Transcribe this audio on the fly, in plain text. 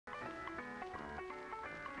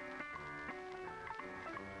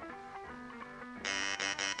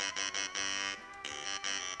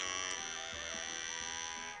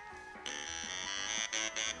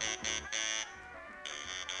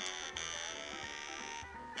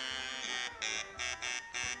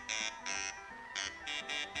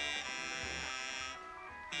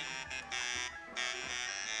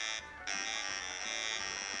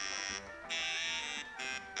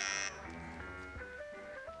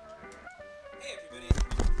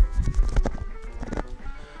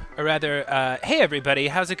Or rather, hey everybody,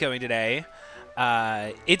 how's it going today?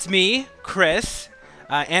 It's me, Chris,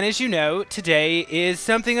 and as you know, today is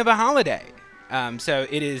something of a holiday. So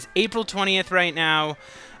it is April 20th right now.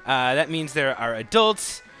 That means there are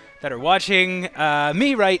adults that are watching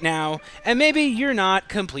me right now, and maybe you're not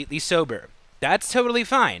completely sober. That's totally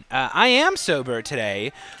fine. I am sober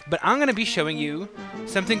today, but I'm going to be showing you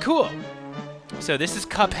something cool. So this is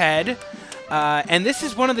Cuphead, and this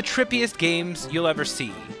is one of the trippiest games you'll ever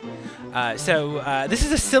see. This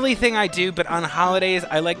is a silly thing I do, but on holidays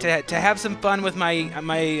I like to have some fun with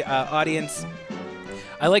my audience.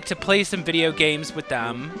 I like to play some video games with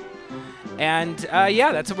them. And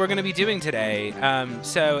yeah, that's what we're going to be doing today.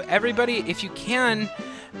 So everybody, if you can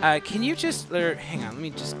you just... hang on, let me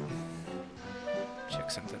just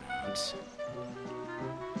check something out.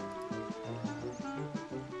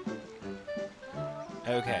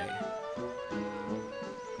 Okay.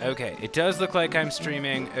 Okay, it does look like I'm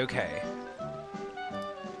streaming. Okay.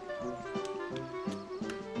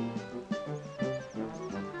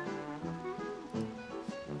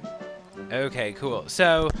 Okay, cool.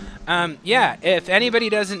 So, yeah, if anybody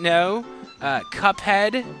doesn't know,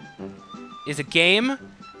 Cuphead is a game.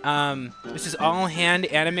 This is all hand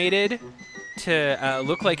animated to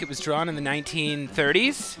look like it was drawn in the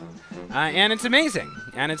 1930s. And it's amazing.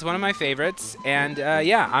 And it's one of my favorites. And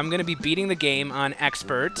yeah, I'm going to be beating the game on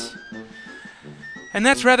Expert. And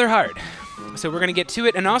that's rather hard. So we're going to get to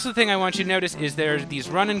it. And also the thing I want you to notice is there's these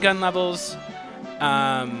run and gun levels.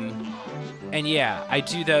 And yeah, I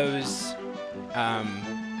do those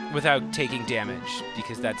without taking damage,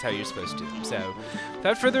 because that's how you're supposed to. So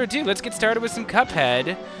without further ado, let's get started with some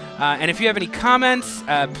Cuphead. And if you have any comments,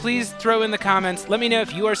 please throw in the comments. Let me know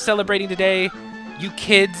if you are celebrating today, you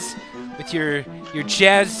kids, with your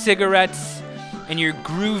jazz cigarettes and your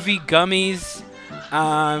groovy gummies.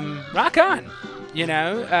 Rock on. You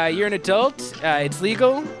know, you're an adult, it's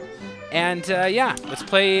legal, and yeah, let's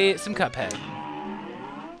play some Cuphead.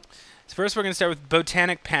 So first we're going to start with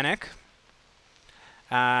Botanic Panic.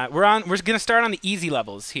 We're going to start on the easy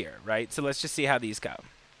levels here, right? So let's just see how these go.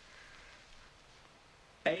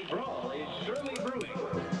 A brawl is surely brewing.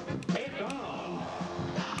 It's on.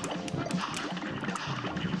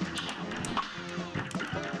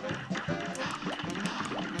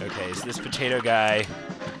 Okay, so this potato guy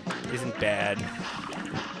isn't bad.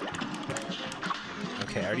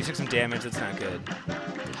 Okay, I already took some damage. That's not good.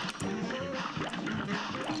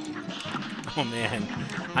 Oh, man.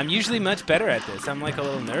 I'm usually much better at this. I'm, like, a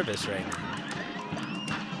little nervous right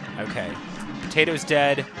now. Okay. Potato's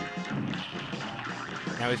dead.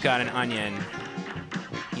 Now we've got an onion.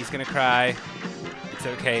 He's gonna cry. It's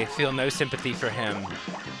okay. Feel no sympathy for him.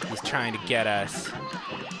 He's trying to get us. Oh,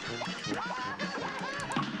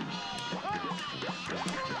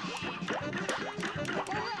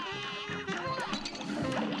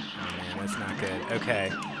 man, that's not good.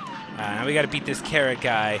 Okay. Now we gotta beat this carrot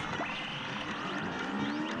guy.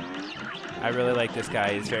 I really like this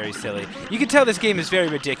guy. He's very silly. You can tell this game is very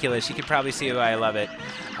ridiculous. You can probably see why I love it.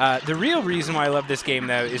 The real reason why I love this game,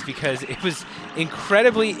 though, is because it was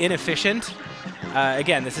incredibly inefficient.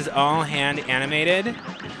 Again, this is all hand animated.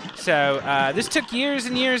 So this took years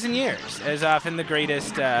and years and years, as often the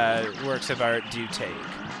greatest works of art do take.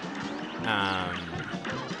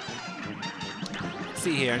 Let's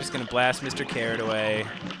see here. I'm just going to blast Mr. Carrot away.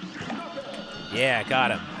 Yeah, got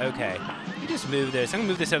him. Okay. Just move this. I'm gonna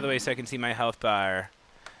move this out of the way so I can see my health bar.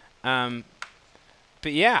 But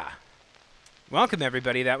yeah, welcome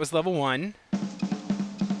everybody. That was level 1.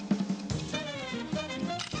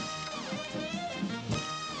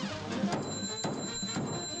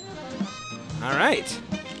 All right.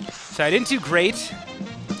 So I didn't do great,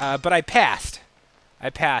 but I passed. I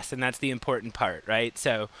passed, and that's the important part, right?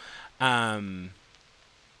 So,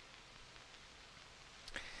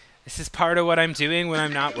 this is part of what I'm doing when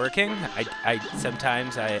I'm not working.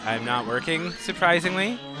 Sometimes I'm not working,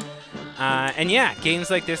 surprisingly. And yeah,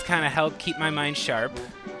 games like this kind of help keep my mind sharp.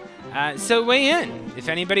 So weigh in. If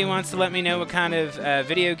anybody wants to let me know what kind of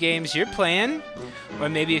video games you're playing, or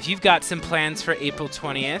maybe if you've got some plans for April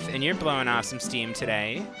 20th and you're blowing off some steam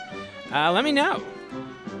today, let me know.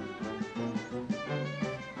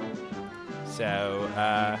 So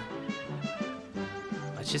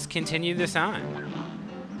let's just continue this on.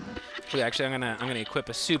 Actually, I'm gonna equip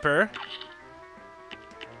a super.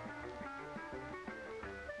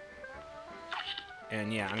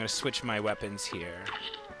 And yeah, I'm gonna switch my weapons here.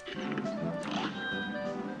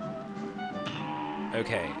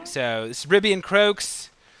 Okay, so this is Ribby and Croaks,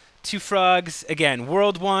 2 frogs. Again,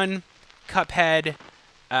 World 1, Cuphead.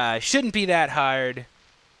 Shouldn't be that hard.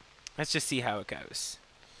 Let's just see how it goes.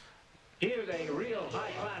 Here's a real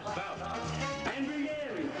high-class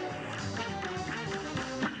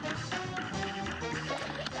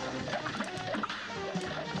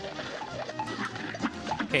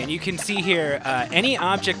Okay, and you can see here, any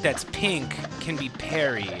object that's pink can be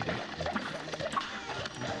parried.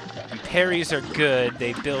 And parries are good.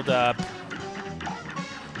 They build up.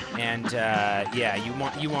 And yeah,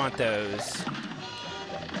 you want those.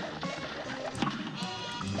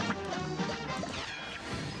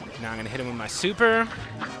 Now I'm gonna hit him with my super.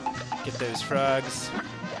 Get those frogs.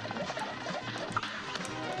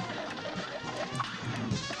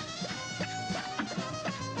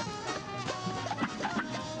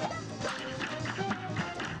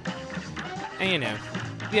 And you know,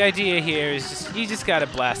 the idea here is just you just gotta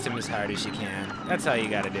blast him as hard as you can. That's all you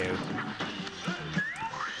gotta do.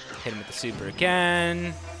 Hit him with the super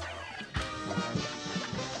again.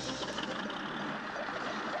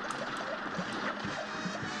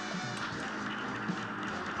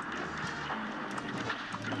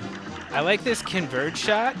 I like this converge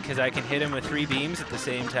shot because I can hit him with 3 beams at the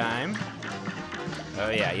same time.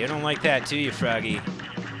 Oh yeah, you don't like that, do you, Froggy?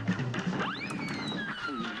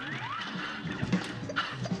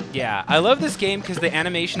 Yeah, I love this game because the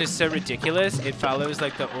animation is so ridiculous. It follows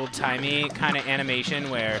like the old-timey kind of animation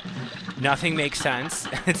where nothing makes sense.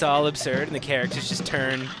 It's all absurd, and the characters just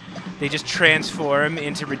they just transform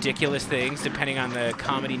into ridiculous things depending on the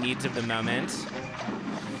comedy needs of the moment.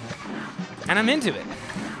 And I'm into it.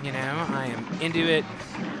 You know, I am into it.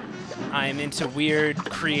 I am into weird,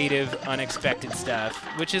 creative, unexpected stuff,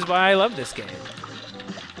 which is why I love this game.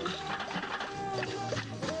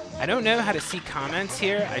 I don't know how to see comments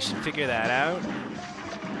here. I should figure that out.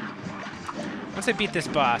 Once I beat this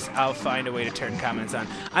boss, I'll find a way to turn comments on.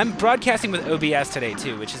 I'm broadcasting with OBS today,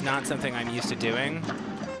 too, which is not something I'm used to doing.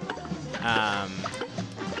 Oh,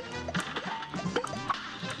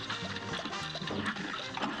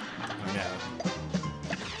 no.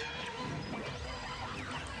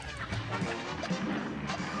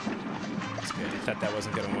 That's good. I thought that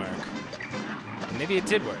wasn't going to work. And maybe it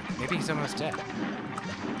did work. Maybe he's almost dead.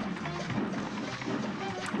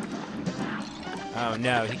 Oh,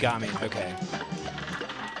 no, he got me. Okay.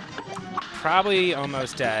 Probably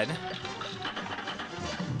almost dead.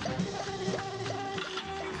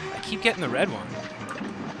 I keep getting the red one,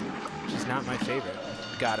 which is not my favorite.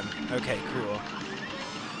 Got him. Okay, cool.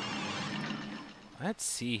 Let's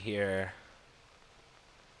see here.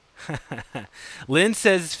 Lynn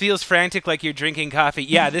says, feels frantic like you're drinking coffee.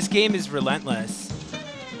 Yeah, this game is relentless.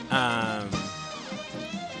 Let's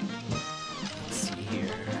see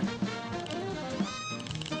here.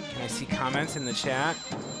 Can I see comments in the chat?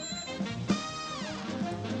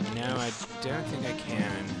 No, I don't think I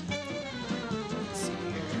can. Let's see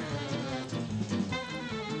here.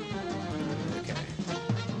 Okay.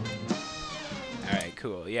 All right,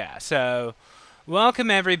 cool. Yeah. So,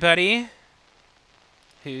 welcome everybody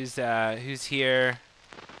who's here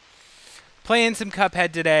playing some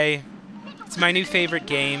Cuphead today. It's my new favorite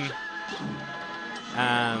game.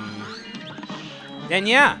 And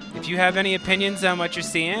yeah, if you have any opinions on what you're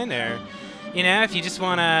seeing, or you know, if you just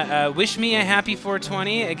want to wish me a happy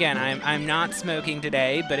 420, again, I'm not smoking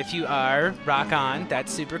today, but if you are, rock on.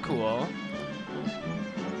 That's super cool.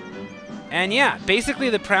 And yeah, basically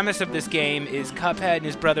the premise of this game is Cuphead and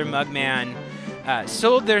his brother Mugman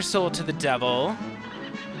sold their soul to the devil,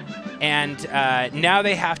 and now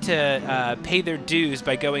they have to pay their dues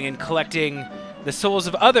by going and collecting the souls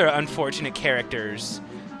of other unfortunate characters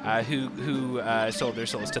who sold their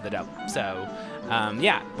souls to the devil. So,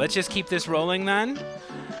 yeah, let's just keep this rolling then.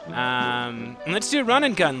 And let's do a run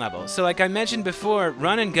and gun level. So like I mentioned before,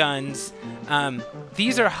 run and guns,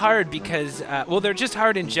 these are hard because, well, they're just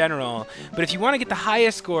hard in general, but if you want to get the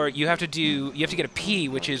highest score, you have to get a P,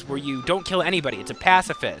 which is where you don't kill anybody. It's a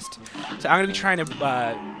pacifist. So I'm going to be trying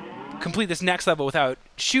to complete this next level without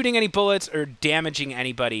shooting any bullets or damaging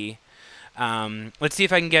anybody. Let's see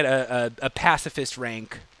if I can get a pacifist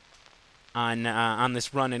rank on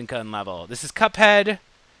this run and gun level. This is Cuphead,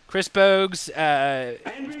 Chris Bogue's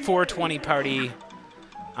 420 party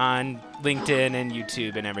on LinkedIn and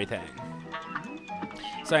YouTube and everything.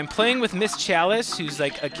 So I'm playing with Miss Chalice, who's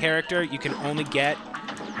like a character you can only get.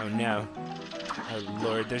 Oh no. Oh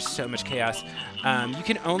lord, there's so much chaos. You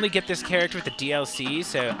can only get this character with the DLC,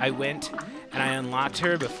 so I went and I unlocked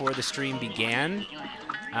her before the stream began.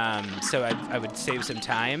 So I would save some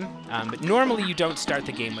time. But normally you don't start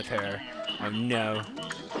the game with her. Oh no.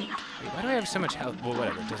 Wait, why do I have so much health? Well,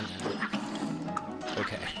 whatever, it doesn't matter.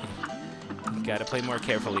 Okay. You gotta play more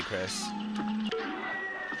carefully, Chris.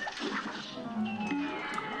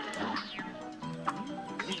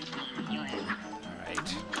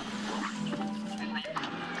 Alright.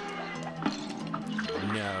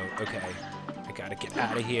 No, okay. I gotta get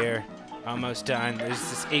out of here. Almost done. There's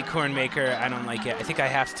this acorn maker. I don't like it. I think I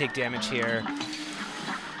have to take damage here.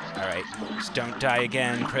 Alright, just don't die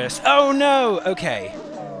again, Chris. Oh no! Okay.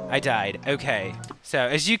 I died. Okay. So,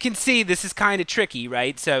 as you can see, this is kind of tricky,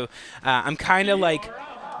 right? So, I'm kind of like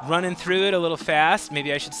running through it a little fast.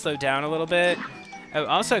 Maybe I should slow down a little bit. Oh,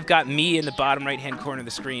 also, I've got me in the bottom right-hand corner of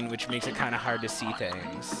the screen, which makes it kind of hard to see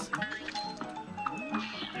things.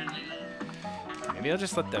 Maybe I'll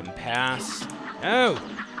just let them pass. Oh!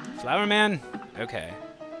 Flower Man? Okay.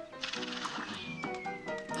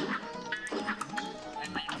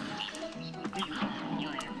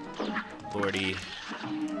 Lordy.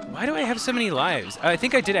 Why do I have so many lives? Oh, I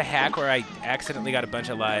think I did a hack where I accidentally got a bunch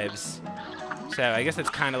of lives. So I guess that's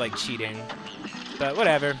kind of like cheating. But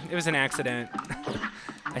whatever. It was an accident.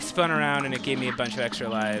 I spun around and it gave me a bunch of extra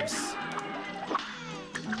lives.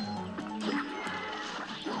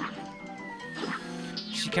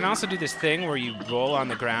 She can also do this thing where you roll on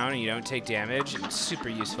the ground and you don't take damage. It's super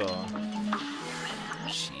useful.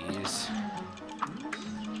 Jeez.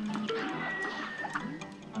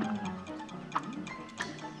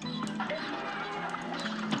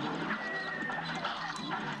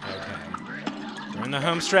 Okay. We're in the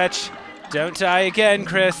home stretch. Don't die again,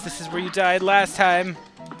 Chris. This is where you died last time.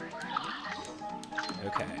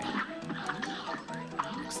 Okay.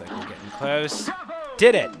 Looks like we're getting close.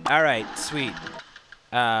 Did it! Alright, sweet.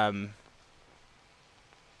 Alright,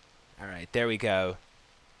 there we go.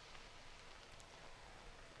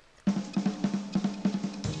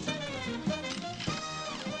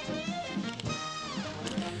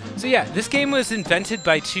 So yeah, this game was invented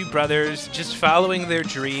by two brothers just following their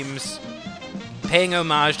dreams, paying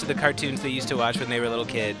homage to the cartoons they used to watch when they were little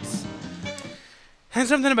kids. And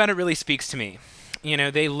something about it really speaks to me. You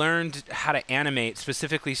know, they learned how to animate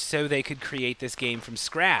specifically so they could create this game from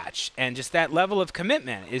scratch. And just that level of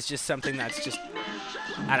commitment is just something that's just,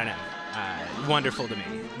 I don't know, wonderful to me.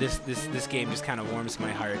 This game just kind of warms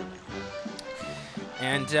my heart.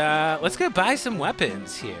 And let's go buy some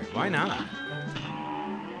weapons here. Why not?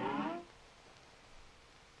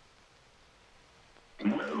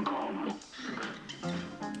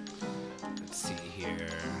 Let's see here.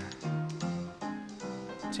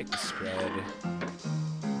 Take the spread.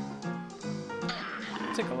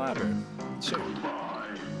 Take a ladder. Sure.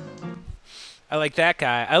 I like that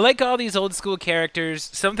guy. I like all these old school characters.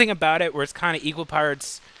 Something about it where it's kind of equal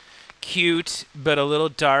parts cute, but a little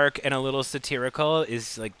dark and a little satirical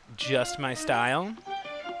is like just my style.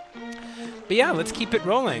 But yeah, let's keep it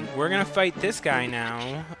rolling. We're gonna fight this guy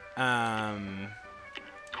now.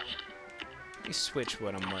 Let me switch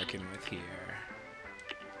what I'm working with here.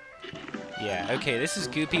 Yeah, okay, this is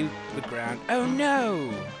Goopy the ground. Oh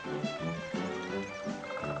no!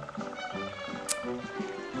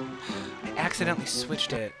 I accidentally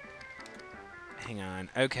switched it. Hang on.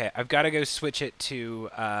 Okay, I've got to go switch it to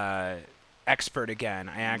expert again.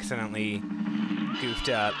 I accidentally goofed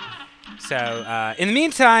up. So, in the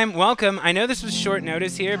meantime, welcome. I know this was short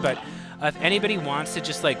notice here, but if anybody wants to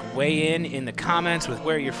just, like, weigh in the comments with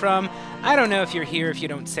where you're from, I don't know if you're here if you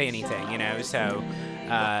don't say anything, you know? So,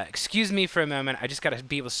 excuse me for a moment. I just got to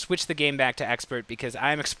be able to switch the game back to expert because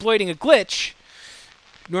I'm exploiting a glitch.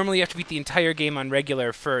 Normally, you have to beat the entire game on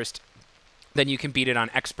regular first. Then you can beat it on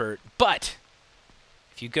expert. But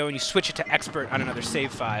if you go and you switch it to expert on another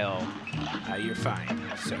save file, you're fine.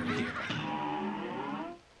 So here.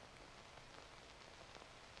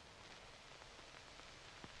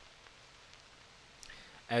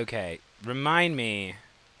 Okay, remind me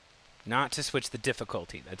not to switch the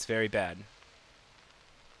difficulty. That's very bad.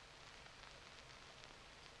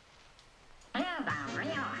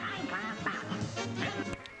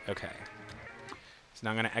 Okay. So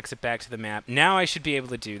now I'm going to exit back to the map. Now I should be able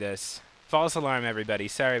to do this. False alarm, everybody.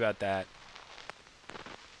 Sorry about that.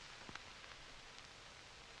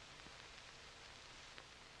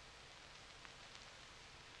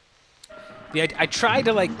 Yeah, I tried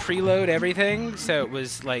to like preload everything so it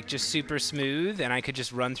was like just super smooth and I could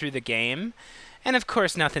just run through the game. And of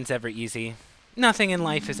course nothing's ever easy. Nothing in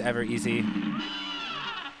life is ever easy.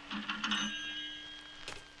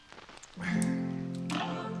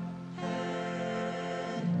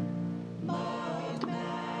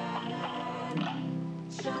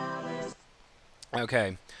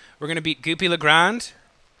 Okay, we're gonna beat Goopy Legrand.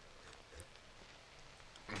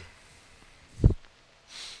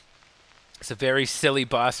 It's a very silly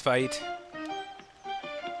boss fight.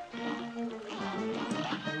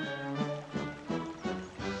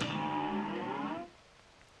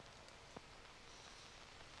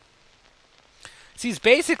 See, he's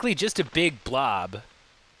basically just a big blob.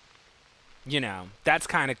 You know, that's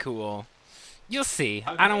kind of cool. You'll see.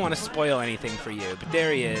 I don't want to spoil anything for you, but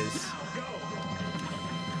there he is.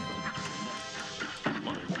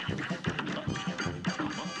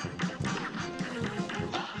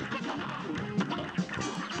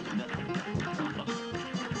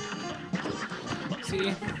 See?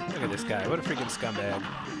 Look at this guy. What a freaking scumbag.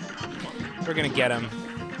 We're gonna get him.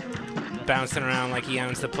 Bouncing around like he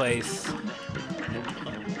owns the place.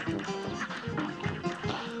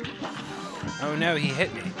 Oh no, he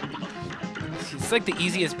hit me. It's like the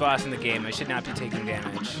easiest boss in the game. I should not be taking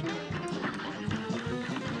damage.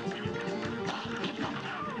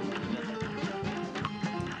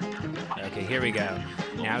 Okay, here we go.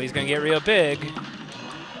 Now he's gonna get real big.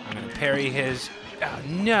 I'm gonna parry his... Oh,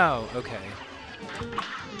 no! Okay.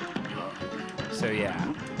 So yeah,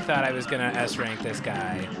 thought I was gonna S-rank this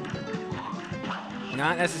guy.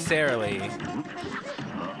 Not necessarily.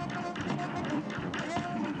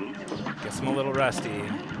 Guess I'm a little rusty.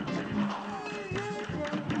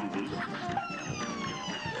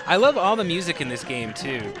 I love all the music in this game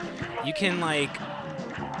too. You can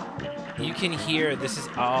hear this is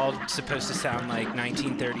all supposed to sound like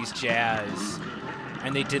 1930s jazz.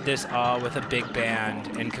 And they did this all with a big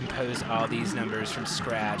band and composed all these numbers from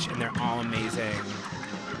scratch, and they're all amazing.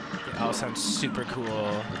 They all sound super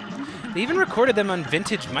cool. They even recorded them on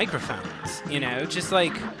vintage microphones, you know? Just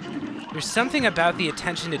like, there's something about the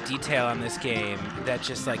attention to detail on this game that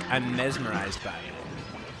just like, I'm mesmerized by it.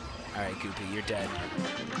 All right, Goopy, you're dead.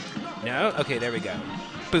 No? Okay, there we go.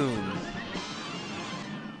 Boom.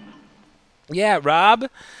 Yeah, Rob?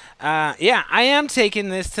 Yeah, I am taking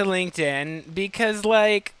this to LinkedIn because,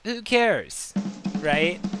 like, who cares,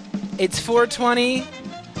 right? It's 420.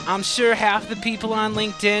 I'm sure half the people on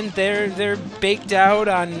LinkedIn, they're baked out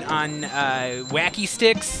on wacky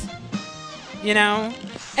sticks, you know?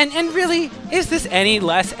 And really, is this any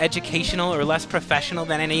less educational or less professional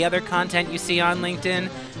than any other content you see on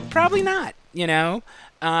LinkedIn? Probably not, you know?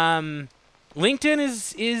 LinkedIn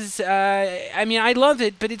is I mean, I love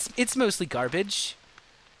it, but it's mostly garbage.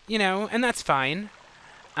 You know, and that's fine.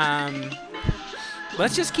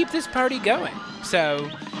 Let's just keep this party going. So,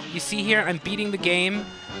 you see here, I'm beating the game.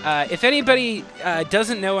 If anybody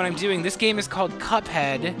doesn't know what I'm doing, this game is called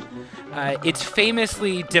Cuphead. It's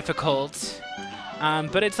famously difficult,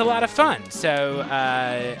 but it's a lot of fun. So,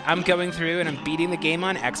 I'm going through and I'm beating the game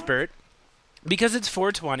on Expert because it's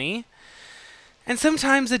 420. And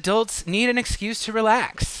sometimes adults need an excuse to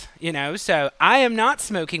relax, you know? So I am not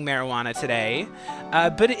smoking marijuana today,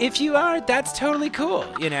 but if you are, that's totally cool,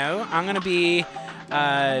 you know? I'm going to be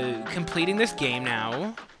completing this game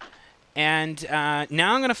now, and now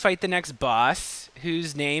I'm going to fight the next boss,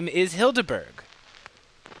 whose name is Hildeberg.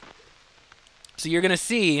 So you're going to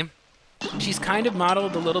see she's kind of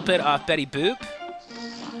modeled a little bit off Betty Boop.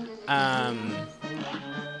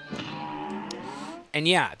 And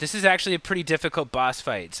yeah, this is actually a pretty difficult boss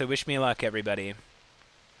fight, so wish me luck, everybody.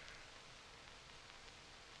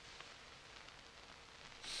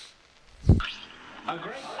 A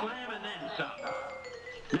great slam and then some.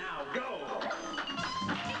 Now go.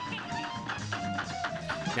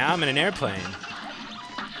 Now I'm in an airplane.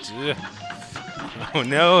 Ugh. Oh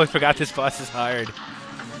no, I forgot this boss is hard.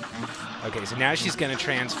 Okay, so now she's gonna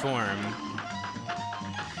transform.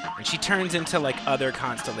 And she turns into, like, other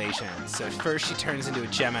constellations. So first she turns into a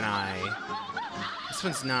Gemini. This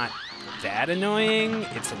one's not that annoying.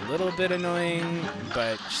 It's a little bit annoying,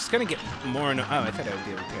 but she's going to get more annoying. Oh, I thought I would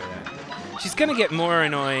be able to repair that. She's going to get more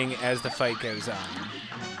annoying as the fight goes on.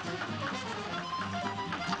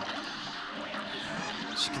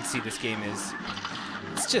 As you can see, this game it's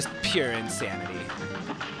just pure insanity.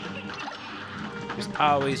 There's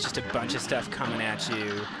always just a bunch of stuff coming at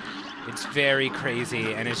you. It's very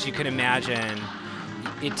crazy, and as you can imagine,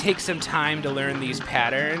 it takes some time to learn these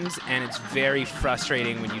patterns, and it's very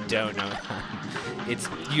frustrating when you don't know them.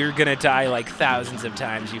 You're gonna die like thousands of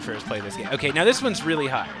times you first play this game. Okay, now this one's really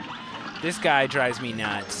hard. This guy drives me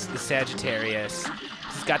nuts, the Sagittarius.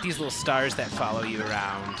 He's got these little stars that follow you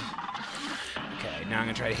around. Okay, now I'm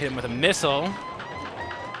gonna try to hit him with a missile.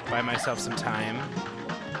 Buy myself some time.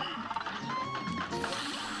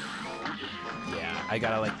 Yeah, I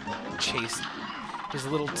gotta, like, chase. His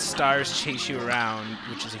little stars chase you around,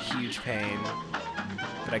 which is a huge pain.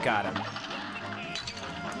 But I got him.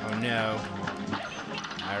 Oh no.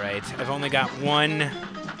 Alright, I've only got one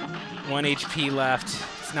HP left.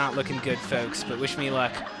 It's not looking good, folks, but wish me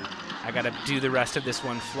luck. I gotta do the rest of this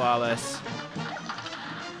one flawless.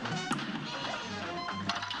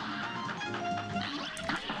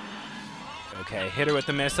 Okay, hit her with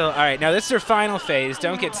the missile. Alright, now this is her final phase.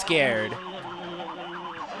 Don't get scared.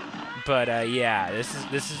 But yeah, it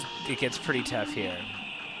gets pretty tough here.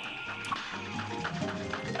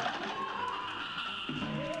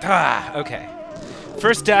 Ah, okay.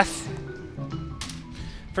 First death.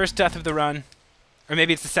 First death of the run. Or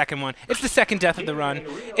maybe it's the second one. It's the second death of the run.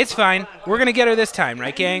 It's fine. We're gonna get her this time,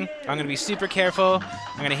 right, gang? I'm gonna be super careful.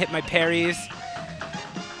 I'm gonna hit my parries.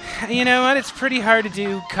 you know what? It's pretty hard to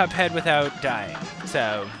do Cuphead without dying.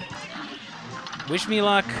 So, wish me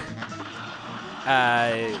luck.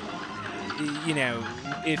 You know,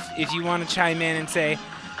 if you want to chime in and say,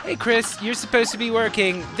 hey, Chris, you're supposed to be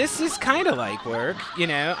working. This is kind of like work. You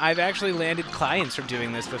know, I've actually landed clients from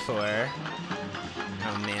doing this before.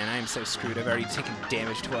 Oh, man, I am so screwed. I've already taken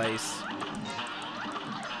damage twice.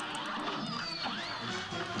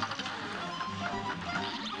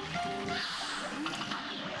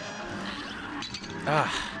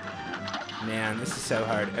 Ah, man, this is so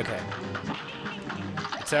hard. Okay.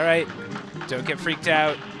 It's all right. Don't get freaked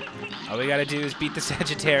out. All we gotta do is beat the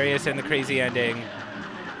Sagittarius and the crazy ending.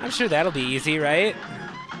 I'm sure that'll be easy, right?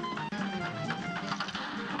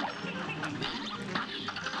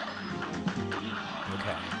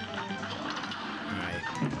 Okay. All right.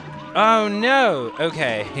 Oh, no!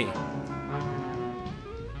 Okay.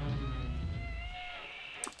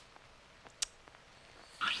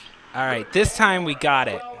 All right, this time we got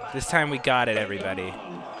it. This time we got it, everybody.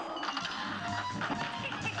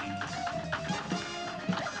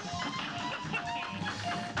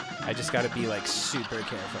 I just gotta be, like, super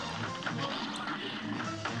careful.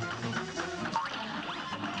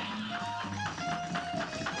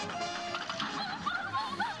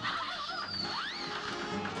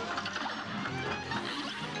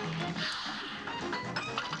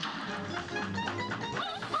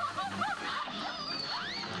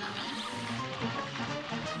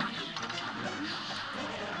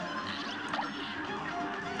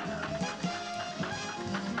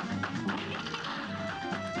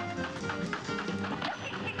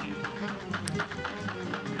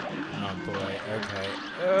 Okay.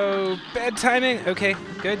 Oh, bad timing. Okay,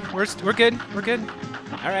 good. We're good. We're good.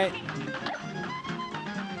 All right.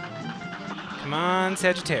 Come on,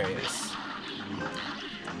 Sagittarius.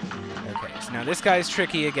 Okay, so now this guy's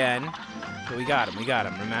tricky again. But we got him. We got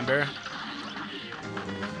him, remember?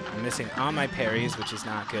 I'm missing all my parries, which is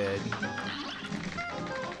not good.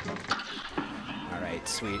 All right,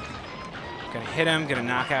 sweet. Gonna hit him. Gonna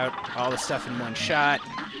knock out all the stuff in one shot.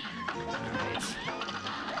 All right.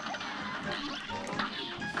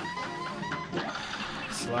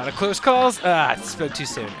 A lot of close calls. Ah, spoke too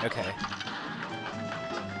soon. Okay.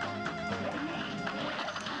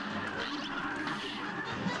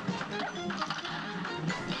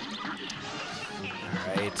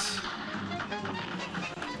 All right.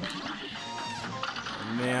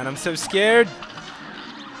 Man, I'm so scared.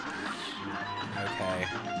 Okay.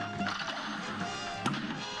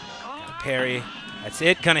 Parry. That's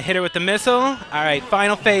it. Gonna hit her with the missile. All right,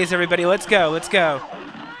 final phase, everybody. Let's go. Let's go.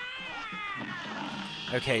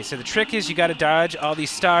 Okay, so the trick is you got to dodge all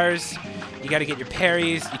these stars. You got to get your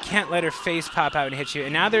parries. You can't let her face pop out and hit you.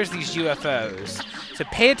 And now there's these UFOs. So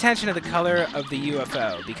pay attention to the color of the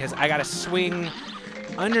UFO because I got to swing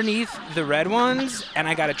underneath the red ones and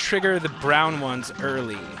I got to trigger the brown ones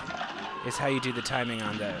early is how you do the timing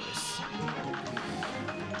on those. All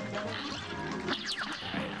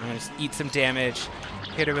right, I'm going to eat some damage.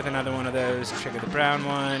 Hit her with another one of those. Trigger the brown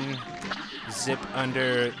one. Zip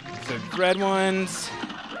under the red ones.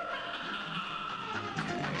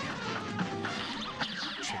 Okay.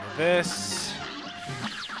 Trigger this.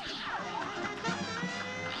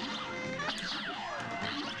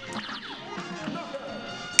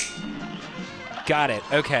 Got it.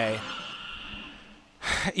 Okay.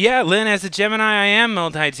 Yeah, Lynn, as a Gemini, I am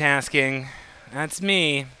multitasking. That's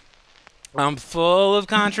me. I'm full of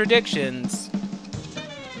contradictions.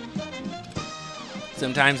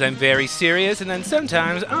 Sometimes I'm very serious, and then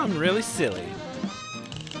sometimes I'm really silly.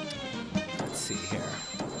 Let's see here.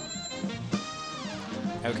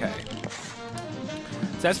 Okay.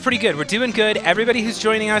 So that's pretty good. We're doing good. Everybody who's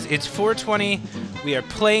joining us, it's 4:20. We are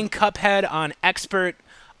playing Cuphead on Expert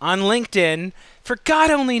on LinkedIn for God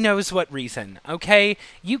only knows what reason, okay?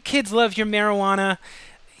 You kids love your marijuana.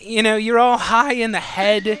 You know, you're all high in the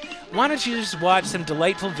head. Why don't you just watch some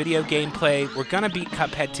delightful video gameplay? We're going to beat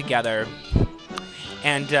Cuphead together.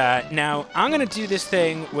 And now I'm going to do this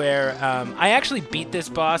thing where I actually beat this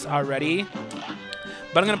boss already,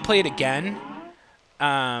 but I'm going to play it again.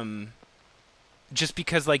 Just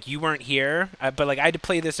because, like, you weren't here. But, like, I had to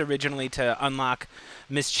play this originally to unlock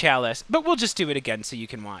Miss Chalice. But we'll just do it again so you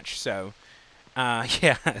can watch. So,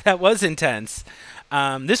 yeah, that was intense.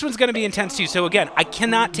 This one's going to be intense, too. So, again, I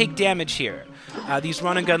cannot take damage here. These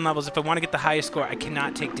run-and-gun levels, if I want to get the highest score, I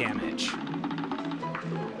cannot take damage.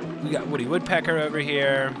 We got Woody Woodpecker over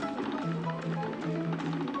here.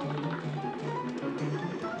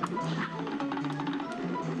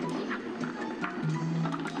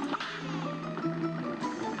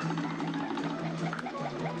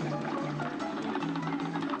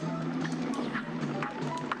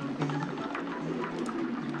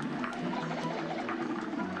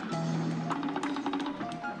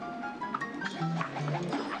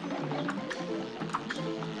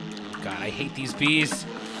 God, I hate these bees.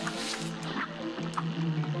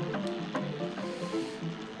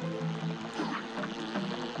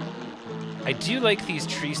 I do like these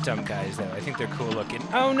tree stump guys, though. I think they're cool looking.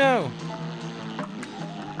 Oh, no!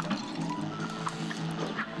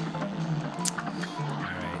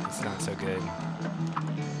 Alright, it's not so good.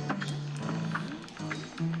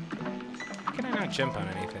 How can I not jump on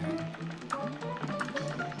anything?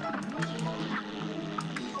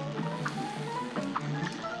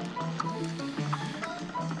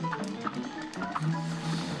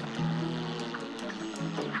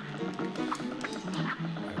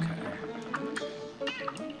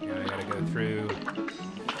 Through.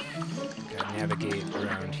 Gotta navigate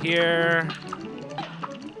around here.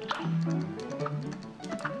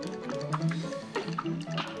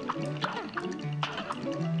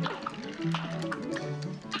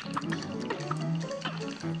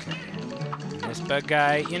 Okay. And this bug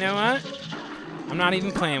guy, you know what? I'm not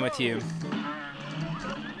even playing with you.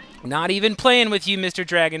 Not even playing with you, Mr.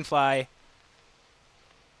 Dragonfly.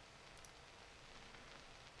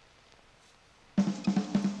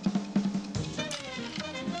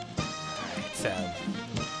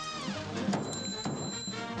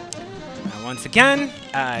 Once again,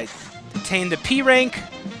 attain the P rank.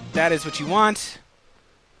 That is what you want.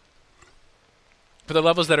 For the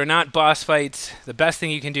levels that are not boss fights, the best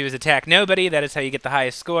thing you can do is attack nobody. That is how you get the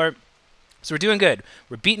highest score. So we're doing good.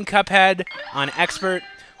 We're beating Cuphead on Expert.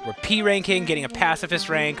 We're P ranking, getting a Pacifist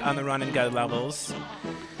rank on the run and gun levels.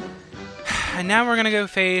 And now we're going to go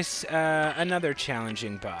face another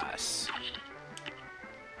challenging boss.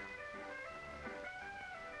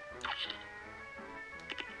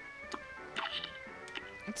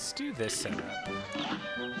 Let's do this setup.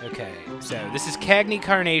 Okay, so this is Cagney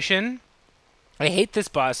Carnation. I hate this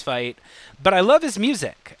boss fight, but I love his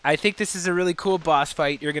music. I think this is a really cool boss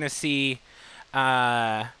fight. You're going to see...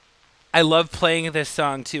 I love playing this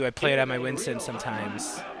song, too. I play it on my Winston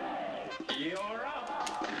sometimes.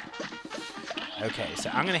 Okay, so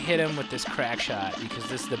I'm going to hit him with this crack shot because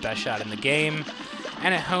this is the best shot in the game.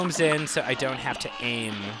 And it homes in, so I don't have to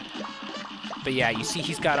aim. But yeah, you see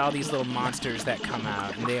he's got all these little monsters that come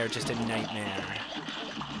out, and they are just a nightmare.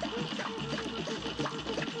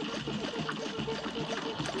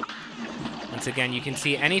 Once again, you can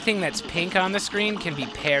see anything that's pink on the screen can be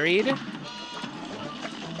parried.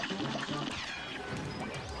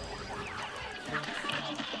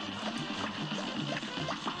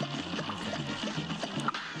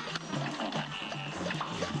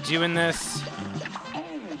 Doing this.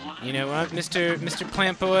 You know what, Mr.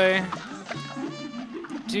 Plant Boy?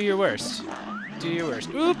 Do your worst. Do your worst.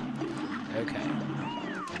 Oop! Okay.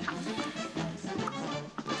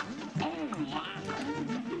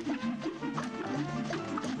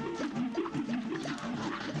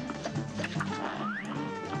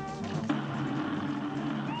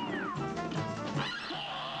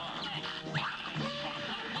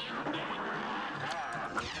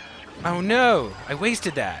 Oh no! I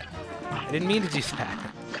wasted that. I didn't mean to do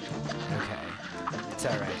that. Okay. It's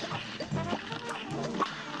alright.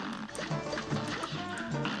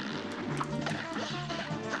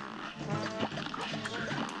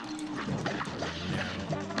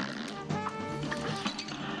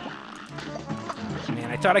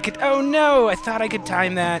 Thought I could. Oh no! I thought I could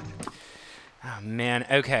time that. Oh man.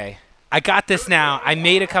 Okay. I got this now. I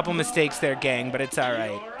made a couple mistakes there, gang, but it's all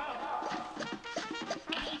right.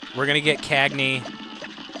 We're gonna get Cagney.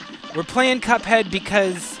 We're playing Cuphead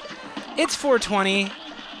because it's 420.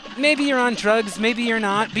 Maybe you're on drugs, maybe you're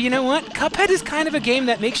not. But you know what? Cuphead is kind of a game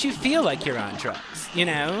that makes you feel like you're on drugs. You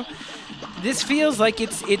know. This feels like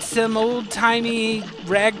it's some old-timey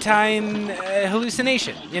ragtime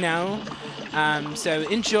hallucination. You know. So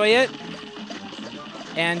enjoy it,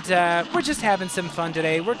 and we're just having some fun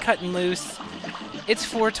today. We're cutting loose. It's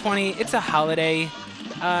 420. It's a holiday,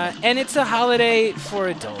 and it's a holiday for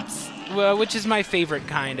adults, well, which is my favorite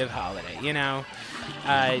kind of holiday. You know,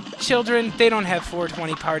 children, they don't have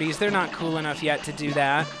 420 parties. They're not cool enough yet to do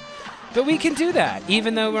that, but we can do that,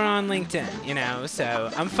 even though we're on LinkedIn. You know,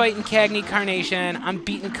 so I'm fighting Cagney Carnation. I'm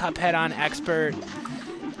beating Cuphead on Expert.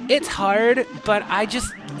 It's hard, but I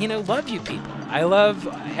just, you know, love you people. I love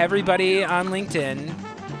everybody on LinkedIn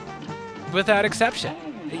without exception,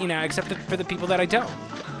 you know, except for the people that I don't.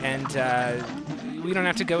 And we don't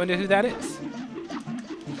have to go into who that is.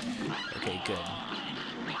 Okay, good.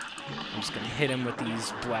 I'm just going to hit him with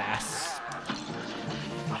these blasts.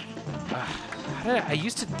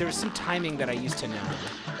 There was some timing that I used to know.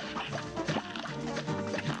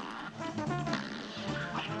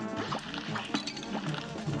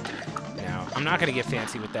 I'm not going to get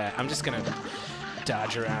fancy with that. I'm just going to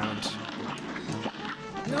dodge around.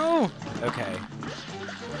 No! Okay.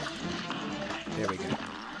 There we go.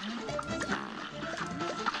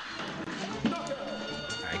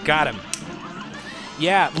 Alright, got him.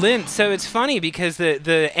 Yeah, Lynn, so it's funny because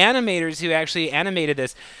the animators who actually animated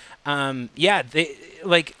this, yeah,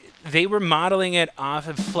 they were modeling it off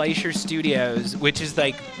of Fleischer Studios, which is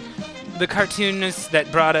like the cartoonists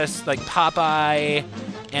that brought us like Popeye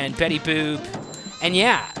and Betty Boop. And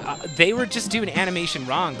yeah, they were just doing animation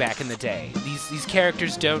wrong back in the day. These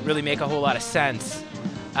characters don't really make a whole lot of sense,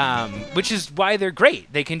 which is why they're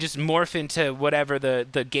great. They can just morph into whatever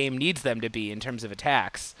the game needs them to be in terms of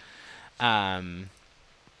attacks.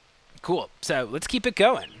 Cool. So let's keep it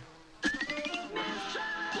going.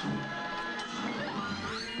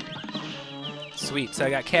 Sweet. So I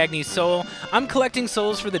got Cagney's soul. I'm collecting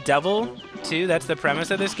souls for the devil, too. That's the premise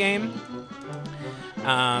of this game.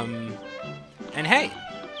 And hey,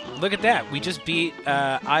 look at that. We just beat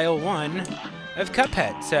Aisle 1 of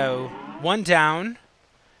Cuphead. So 1 down,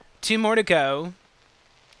 2 more to go,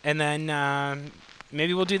 and then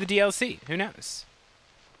maybe we'll do the DLC. Who knows?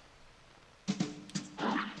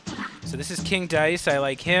 So this is King Dice. I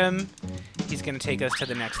like him. He's going to take us to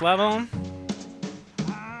the next level.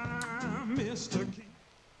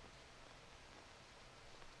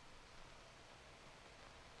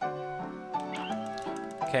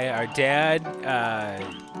 Okay, our dad,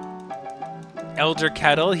 Elder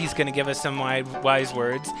Kettle, he's going to give us some wise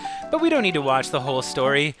words. But we don't need to watch the whole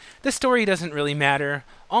story. The story doesn't really matter.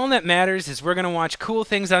 All that matters is we're going to watch cool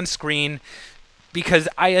things on screen, because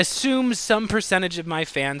I assume some percentage of my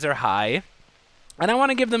fans are high, and I want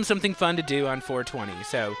to give them something fun to do on 420.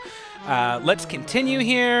 So let's continue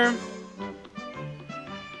here.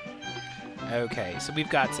 Okay, so we've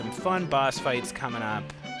got some fun boss fights coming up.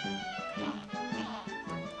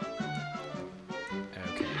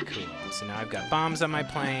 Okay, cool. So now I've got bombs on my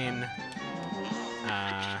plane.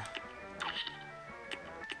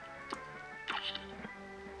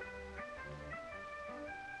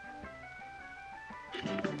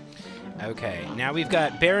 Okay, now we've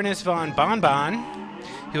got Baroness von Bonbon,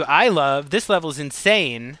 who I love. This level's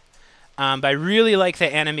insane, but I really like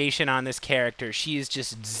the animation on this character. She is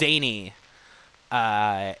just zany,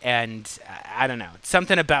 and I don't know.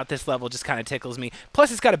 Something about this level just kind of tickles me.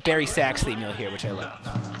 Plus, it's got a Barry Sax theme you'll hear, which I love.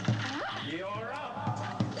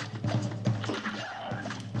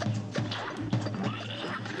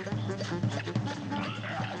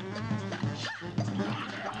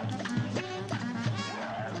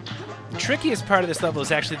 Trickiest part of this level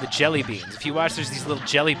is actually the jelly beans. If you watch, there's these little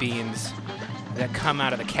jelly beans that come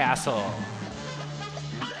out of the castle.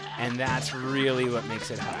 And that's really what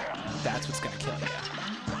makes it hard. That's what's going to kill you.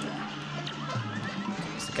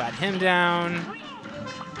 Okay, so got him down.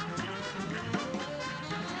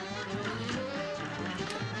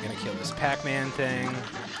 I'm going to kill this Pac-Man thing.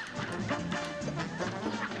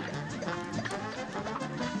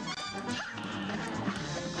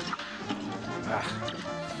 Ugh.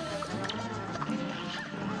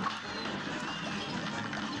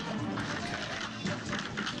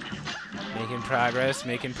 Making progress,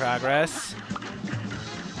 making progress.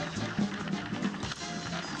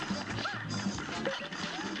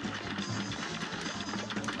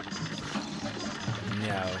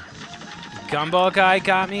 No. Gumball guy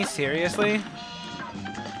got me? Seriously?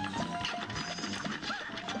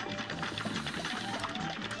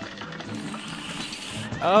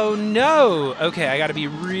 Oh no! Okay, I gotta be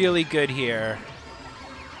really good here.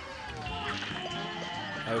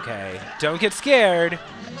 Okay, don't get scared.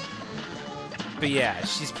 But yeah,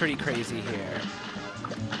 she's pretty crazy here.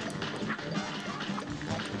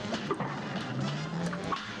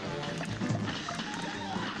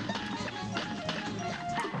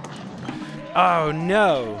 Oh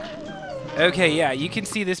no! Okay, yeah, you can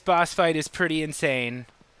see this boss fight is pretty insane.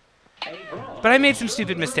 But I made some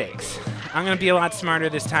stupid mistakes. I'm gonna be a lot smarter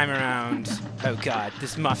this time around. Oh god,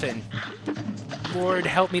 this muffin. Lord,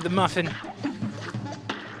 help me, the muffin.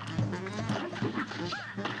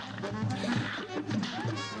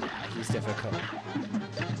 Difficult.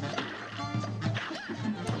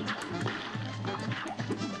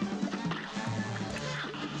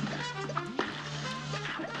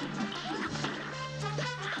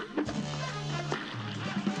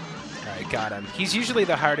 Alright, got him. He's usually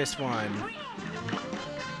the hardest one.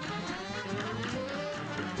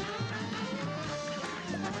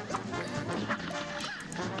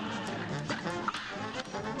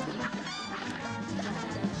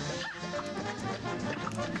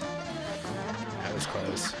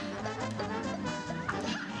 Close.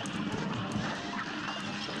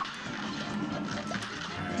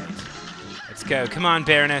 Alright. Let's go. Come on,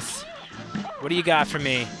 Baroness. What do you got for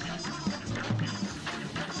me?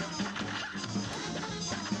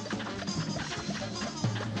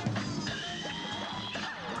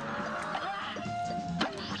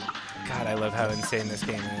 I love how insane this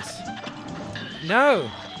game is. No!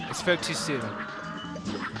 I spoke too soon.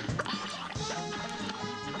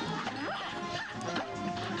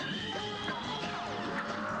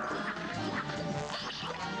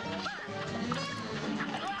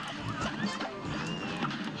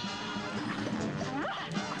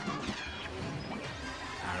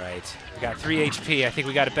 Alright, we got 3 HP. I think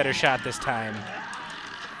we got a better shot this time.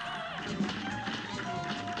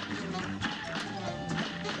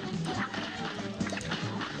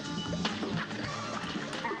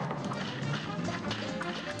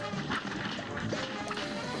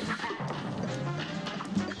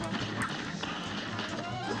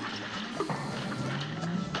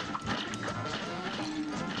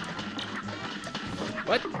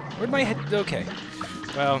 What? Where'd my head? Okay.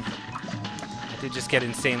 Well, I did just get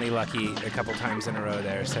insanely lucky a couple times in a row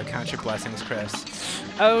there, so count your blessings, Chris.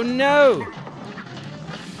 Oh no!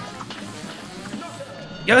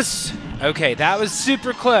 Yes! Okay, that was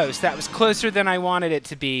super close. That was closer than I wanted it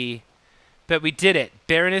to be. But we did it.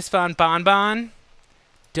 Baroness von Bonbon,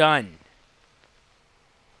 done.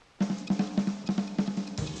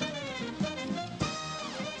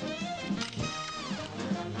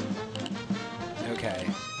 Okay.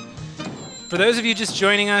 For those of you just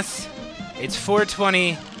joining us, it's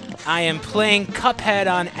 4:20. I am playing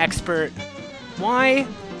Cuphead on Expert. Why?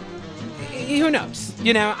 Who knows?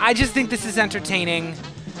 You know, I just think this is entertaining.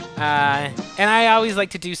 And I always like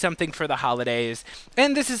to do something for the holidays.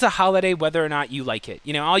 And this is a holiday whether or not you like it.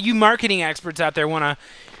 You know, all you marketing experts out there want to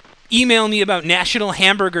email me about National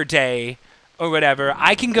Hamburger Day or whatever.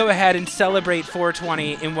 I can go ahead and celebrate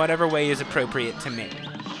 420 in whatever way is appropriate to me.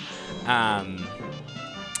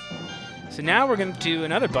 So now we're going to do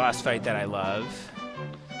another boss fight that I love.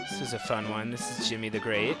 This is a fun one. This is Jimmy the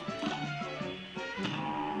Great.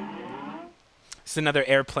 This is another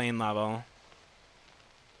airplane level.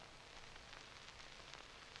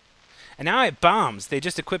 And now I have bombs. They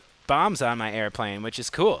just equipped bombs on my airplane, which is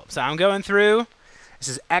cool. So I'm going through. This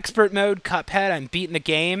is expert mode, Cuphead. I'm beating the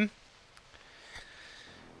game.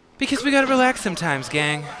 Because we gotta relax sometimes,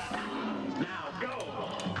 gang.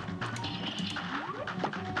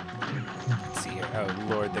 Let's see here. Oh,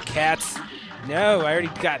 Lord, the cats. No, I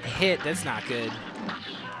already got hit. That's not good.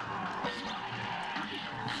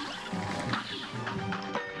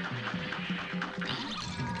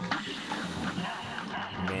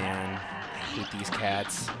 Man, I hate these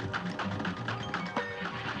cats.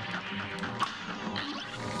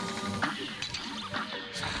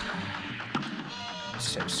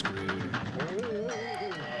 So screwed.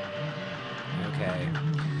 Okay.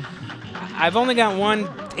 I've only got 1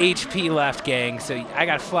 HP left, gang, so I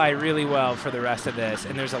gotta fly really well for the rest of this,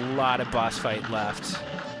 and there's a lot of boss fight left.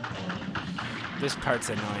 This part's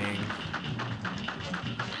annoying.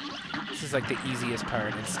 This is like the easiest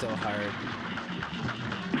part, it's still hard.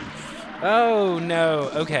 Oh, no,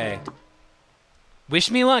 okay.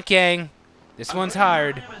 Wish me luck, gang. This one's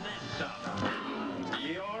hard.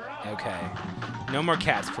 Okay. No more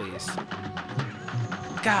cats, please.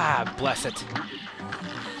 God bless it.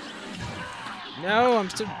 No, I'm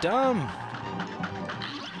so dumb.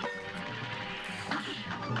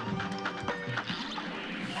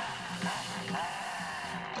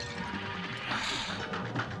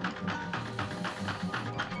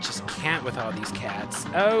 Just can't with all these cats.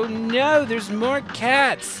 Oh no, there's more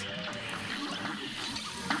cats.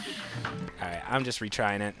 All right, I'm just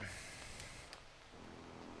retrying it.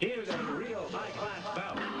 Here's a real high-class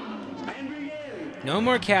bout. And begin. No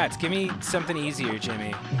more cats. Give me something easier,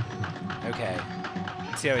 Jimmy. Okay.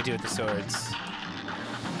 Let's see how I do with the swords.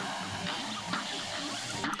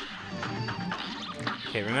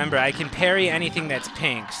 Okay, remember, I can parry anything that's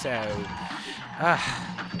pink, so...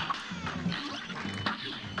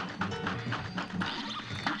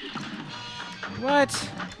 What?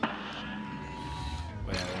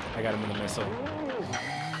 Whatever. I got him with a missile.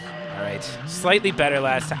 Alright. Slightly better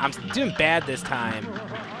last time. I'm doing bad this time.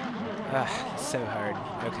 It's so hard.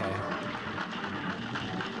 Okay.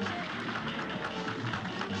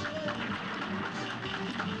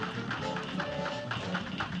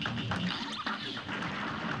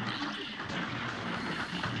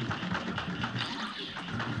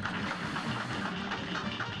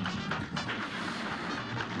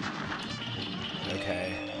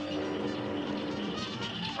 Okay.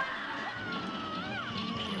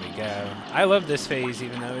 Here we go. I love this phase,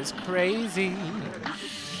 even though it's crazy.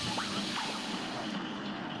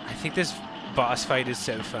 I think this boss fight is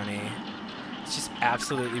so funny. It's just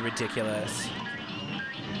absolutely ridiculous.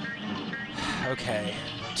 Okay.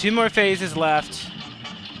 2 more phases left.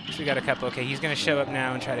 So we got a couple. Okay, he's going to show up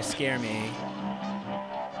now and try to scare me.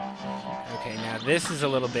 Okay, now this is a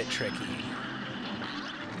little bit tricky.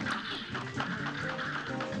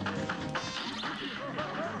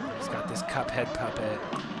 He's got this Cuphead puppet.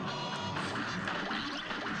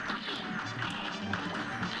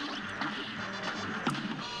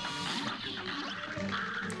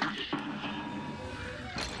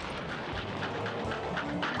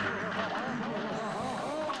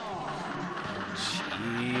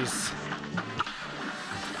 Jeez.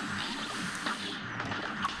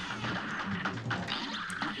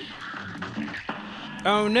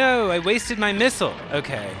 Oh no, I wasted my missile.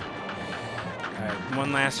 Okay. Alright,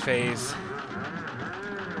 one last phase.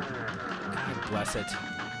 God bless it.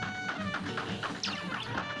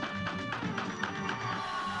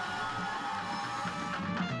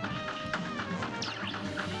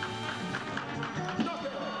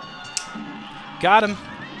 Got him.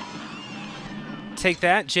 Take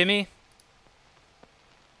that, Jimmy.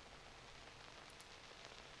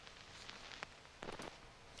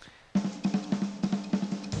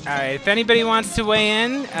 Alright, if anybody wants to weigh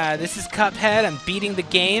in, this is Cuphead. I'm beating the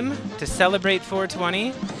game to celebrate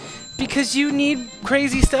 420 because you need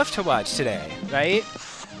crazy stuff to watch today, right?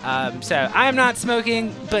 So I'm not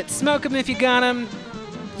smoking, but smoke them if you got them.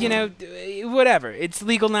 You know, whatever. It's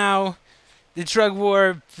legal now. The drug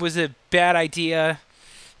war was a bad idea.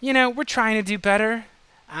 You know, we're trying to do better.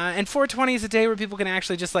 And 420 is a day where people can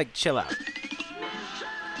actually just, like, chill out.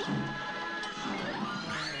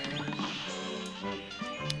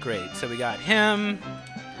 Great, so we got him.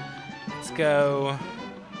 Let's go.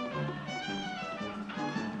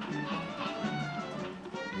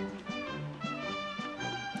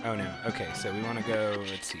 Oh no, okay, so we want to go,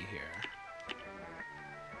 let's see here.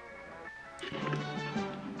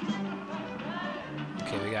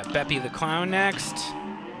 Okay, we got Beppy the Clown next.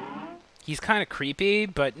 He's kind of creepy,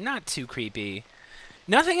 but not too creepy.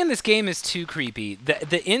 Nothing in this game is too creepy.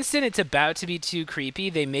 The instant it's about to be too creepy,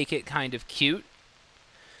 they make it kind of cute.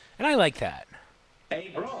 And I like that.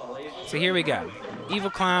 So here we go.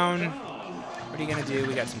 Evil Clown. What are you going to do?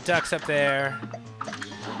 We got some ducks up there.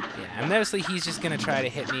 Yeah, and mostly he's just going to try to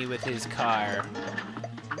hit me with his car.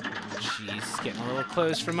 Jeez, getting a little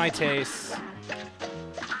close for my taste.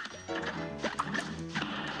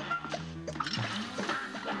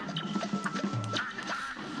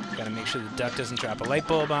 Got to make sure the duck doesn't drop a light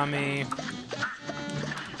bulb on me.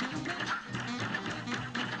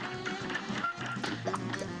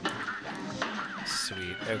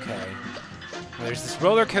 Sweet, okay. Well, there's this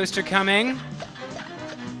roller coaster coming,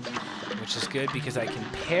 which is good because I can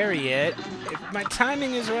parry it if my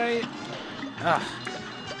timing is right. Ugh.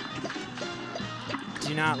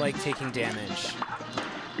 Do not like taking damage.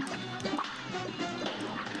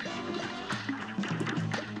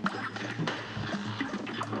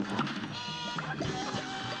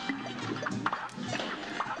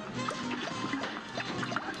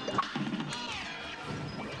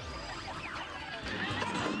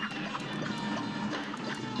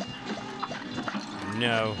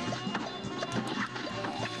 No.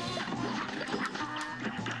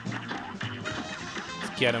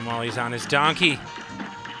 Let's get him while he's on his donkey.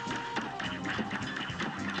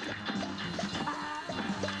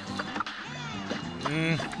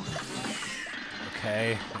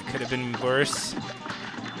 Okay, it could have been worse.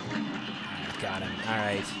 Got him. All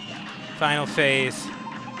right. Final phase.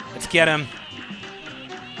 Let's get him.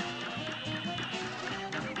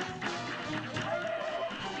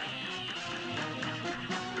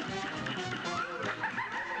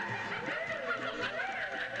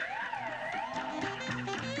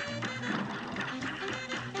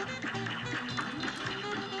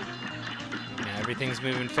 Everything's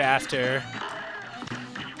moving faster.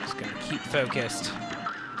 Just gonna keep focused.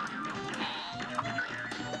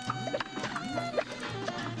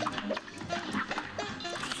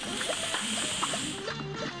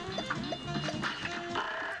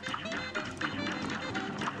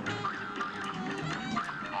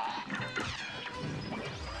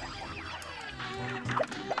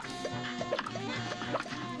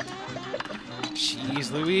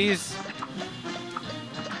 Jeez Louise.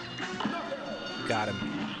 Got him.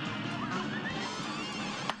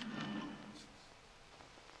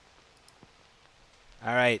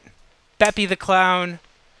 All right. Beppy the Clown.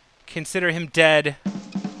 Consider him dead.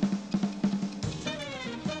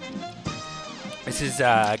 This is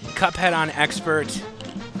Cuphead on Expert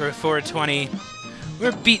for 420.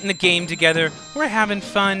 We're beating the game together. We're having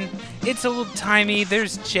fun. It's old-timey.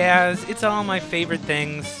 There's jazz. It's all my favorite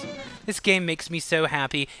things. This game makes me so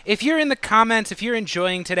happy. If you're in the comments, if you're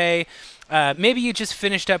enjoying today, maybe you just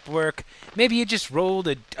finished up work. Maybe you just rolled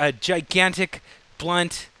a gigantic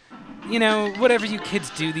blunt. You know, whatever you kids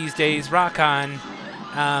do these days, rock on.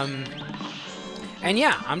 And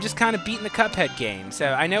yeah, I'm just kind of beating the Cuphead game.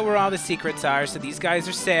 So I know where all the secrets are. So these guys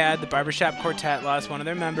are sad. The Barbershop Quartet lost one of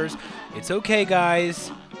their members. It's okay,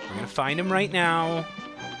 guys. We're going to find him right now.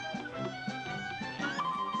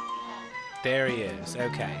 There he is.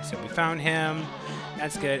 Okay, so we found him.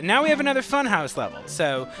 That's good. Now we have another Funhouse level.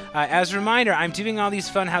 So as a reminder, I'm doing all these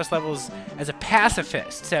Funhouse levels as a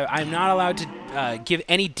pacifist. So I'm not allowed to give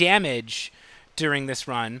any damage during this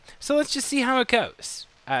run. So let's just see how it goes.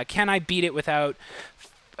 Can I beat it without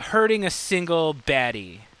hurting a single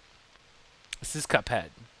baddie? This is Cuphead.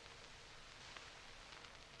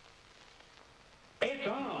 It's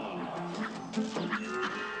on.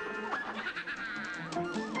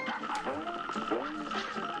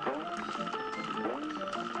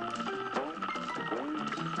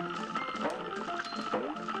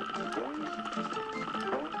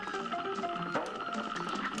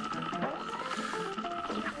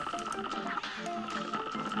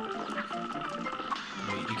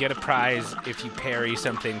 You get a prize if you parry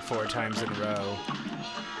something 4 times in a row.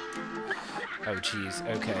 Oh, jeez.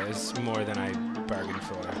 Okay, this is more than I bargained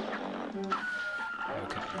for.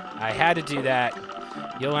 Okay. I had to do that.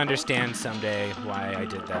 You'll understand someday why I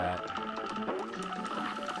did that.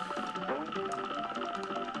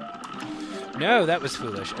 No, that was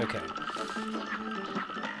foolish. Okay.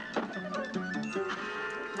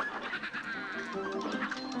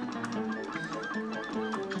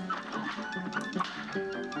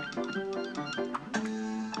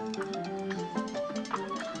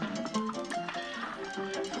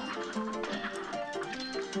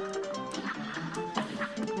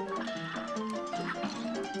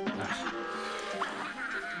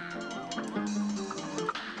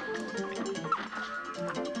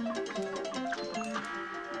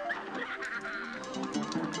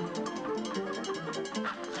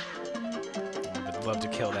 I'd love to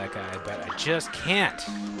kill that guy, but I just can't.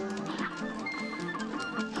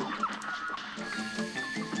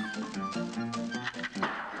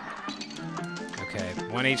 Okay,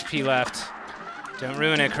 1 HP left. Don't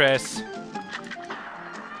ruin it, Chris.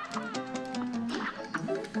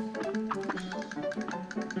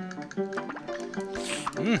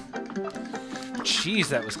 Jeez,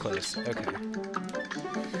 that was close. Okay.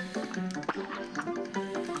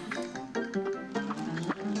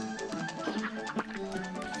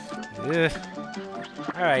 Ugh.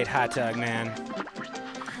 All right, hot dog man.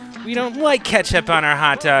 We don't like ketchup on our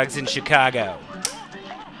hot dogs in Chicago.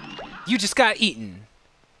 You just got eaten.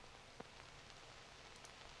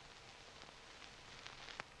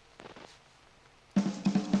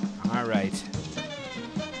 All right.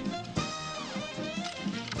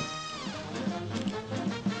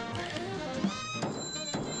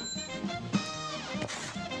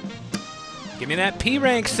 Give me that P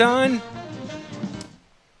rank, son.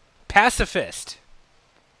 Pacifist.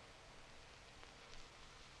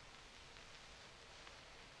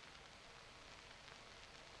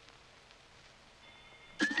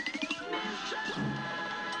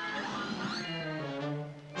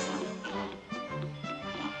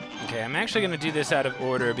 Okay, I'm actually going to do this out of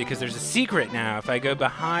order because there's a secret now. If I go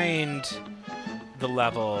behind the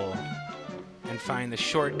level and find the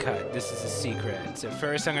shortcut, this is a secret. So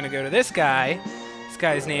first I'm going to go to this guy. This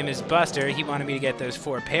guy's name is Buster. He wanted me to get those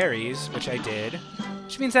 4 parries, which I did,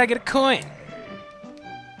 which means I get a coin.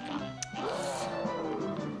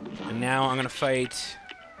 And now I'm going to fight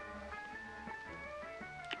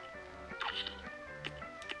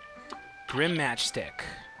Grim Matchstick.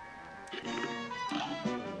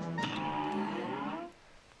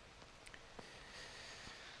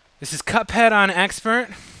 This is Cuphead on Expert,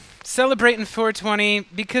 celebrating 420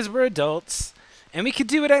 because we're adults and we can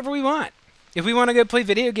do whatever we want. If we want to go play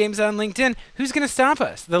video games on LinkedIn, who's going to stop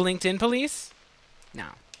us? The LinkedIn police? No.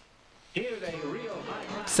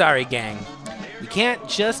 Sorry, gang. We can't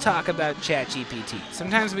just talk about ChatGPT.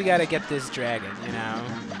 Sometimes we got to get this dragon, you know?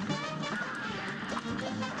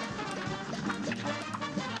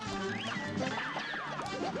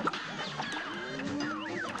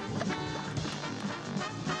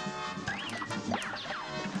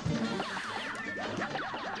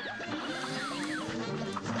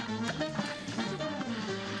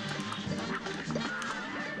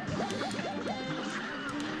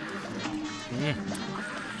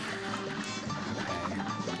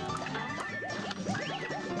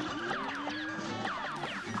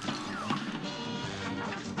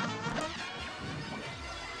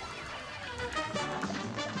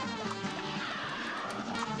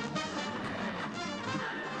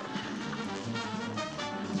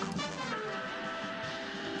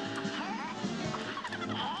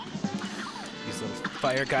 These little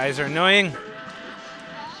fire guys are annoying.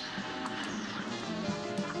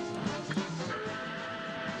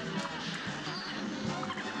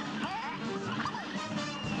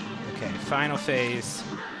 Final phase.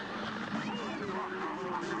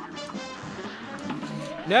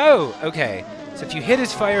 No! Okay. So if you hit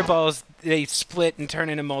his fireballs, they split and turn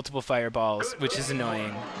into multiple fireballs, which is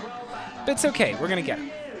annoying. But it's okay. We're going to get him.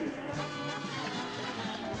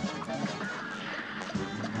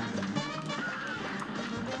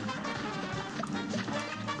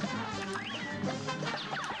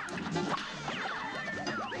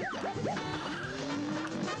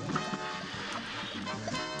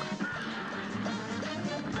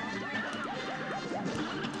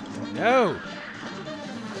 No!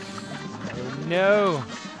 Oh, no!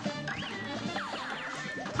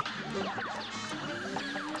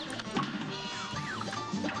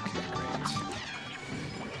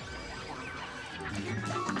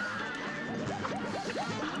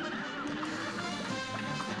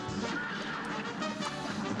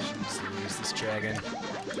 Use this dragon.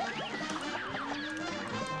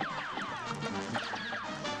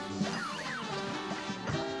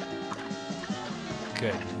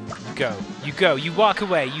 Good. You go. You walk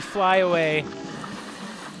away. You fly away.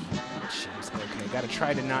 Jeez. Okay. Gotta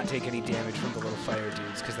try to not take any damage from the little fire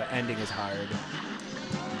dudes because the ending is hard.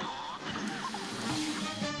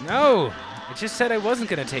 No! It just said I wasn't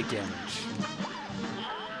gonna take damage.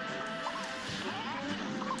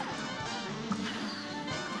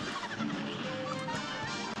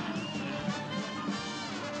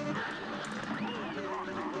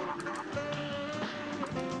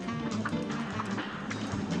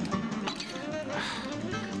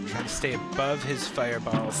 Trying to stay above his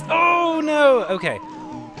fireballs. Oh no! Okay.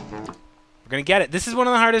 We're gonna get it. This is one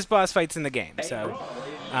of the hardest boss fights in the game, so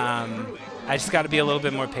I just gotta be a little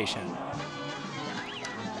bit more patient.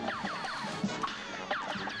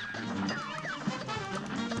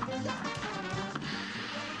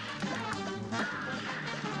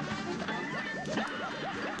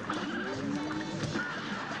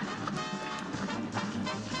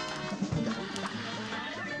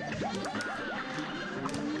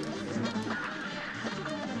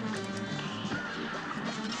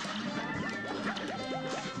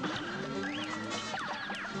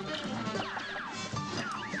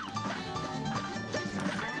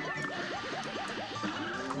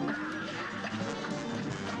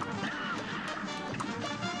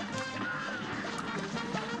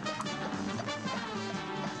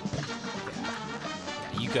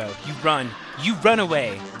 You go. You run. You run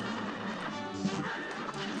away.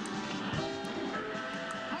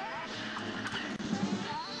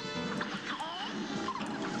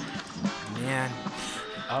 Man,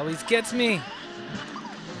 always gets me.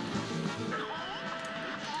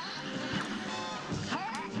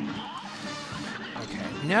 Okay.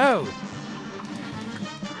 No.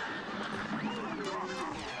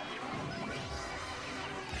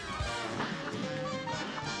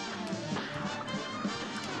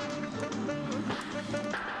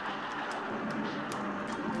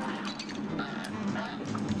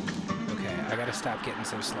 I gotta stop getting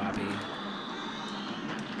so sloppy.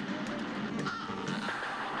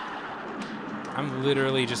 I'm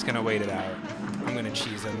literally just gonna wait it out. I'm gonna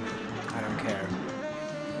cheese him. I don't care.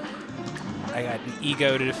 I got an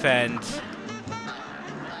ego to defend.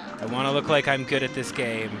 I want to look like I'm good at this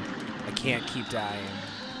game. I can't keep dying.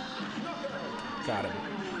 Got him.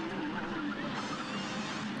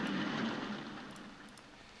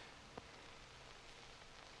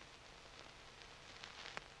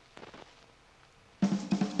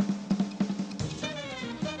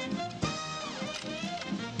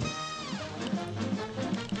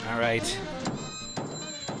 All right.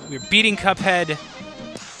 We're beating Cuphead.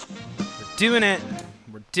 We're doing it.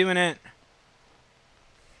 We're doing it.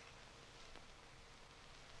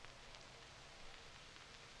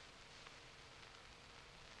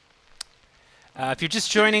 If you're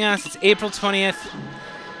just joining us, it's April 20th.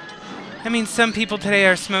 I mean, some people today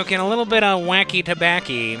are smoking a little bit of wacky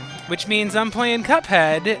tobacco, which means I'm playing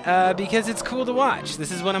Cuphead because it's cool to watch.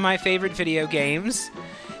 This is one of my favorite video games.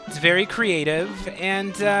 It's very creative,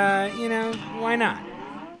 and, you know, why not?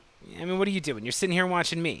 I mean, what are you doing? You're sitting here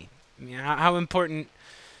watching me. I mean, how important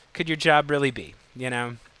could your job really be, you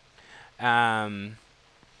know? I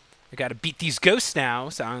got to beat these ghosts now,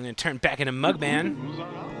 so I'm going to turn back into Mugman.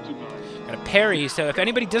 Got to parry, so if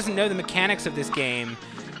anybody doesn't know the mechanics of this game,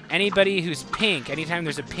 anybody who's pink, anytime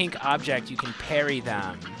there's a pink object, you can parry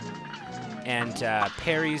them. And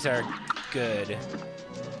parries are good.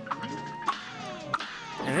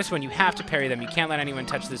 And this one, you have to parry them. You can't let anyone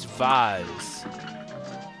touch this vase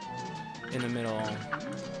in the middle.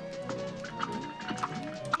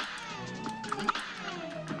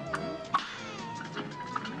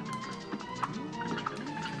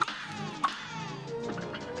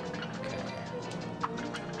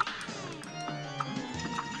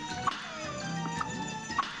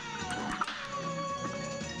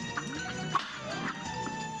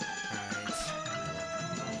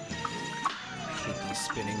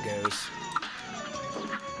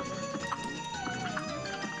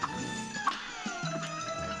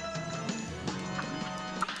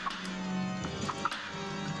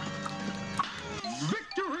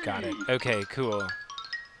 Got it. Okay, cool.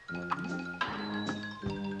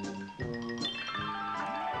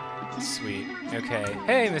 Sweet. Okay.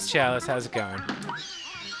 Hey, Miss Chalice, how's it going?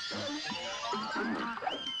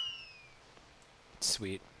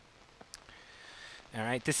 Sweet.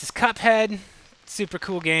 Alright, this is Cuphead. Super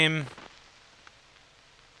cool game.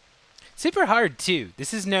 Super hard, too.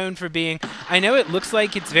 This is known for being... I know it looks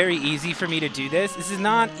like it's very easy for me to do this. This is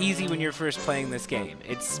not easy when you're first playing this game.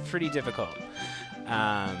 It's pretty difficult.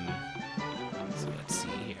 So let's see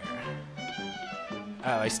here.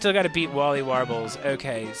 Oh, I still got to beat Wally Warbles.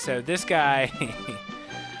 Okay, so this guy...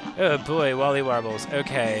 oh, boy, Wally Warbles.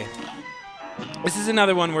 Okay. This is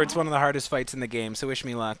another one where it's one of the hardest fights in the game, so wish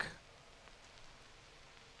me luck.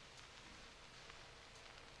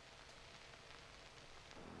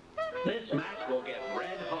 This match will get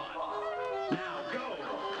red hot. Now go!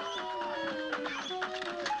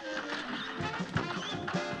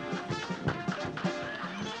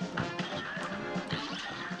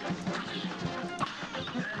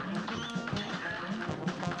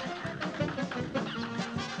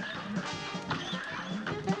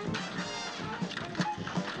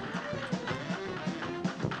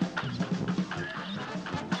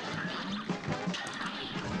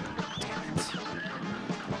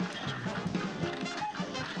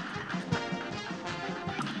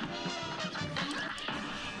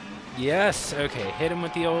 Yes, okay, hit him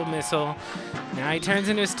with the old missile. Now he turns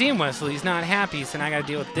into a steam whistle. He's not happy, so now I gotta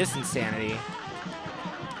deal with this insanity.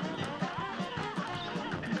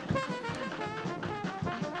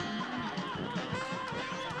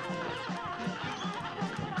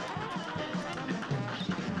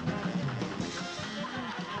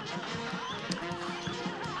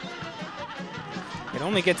 It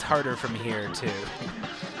only gets harder from here, too.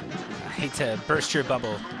 I hate to burst your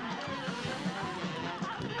bubble.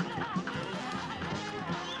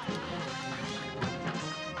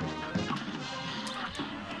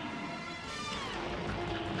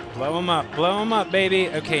 Blow him up, baby.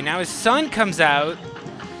 Okay, now his son comes out.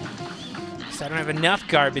 So I don't have enough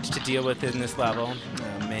garbage to deal with in this level.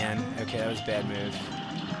 Oh, man. Okay, that was a bad move.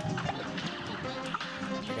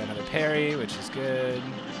 I got another parry, which is good.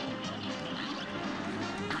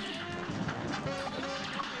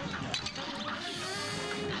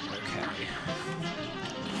 Okay.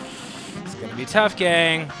 It's gonna be tough,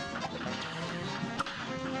 gang.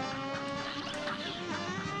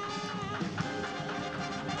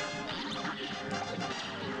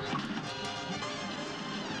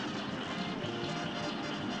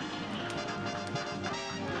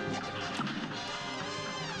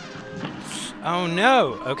 Oh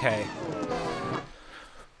no! Okay.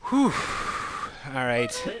 Whew.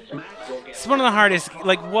 Alright. It's one of the hardest.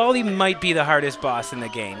 Like, Wally might be the hardest boss in the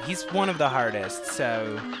game. He's one of the hardest,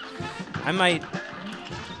 so I might.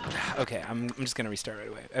 Okay, I'm just gonna restart right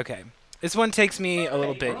away. Okay. This one takes me a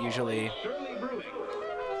little bit usually.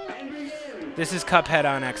 This is Cuphead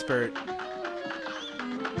on Expert.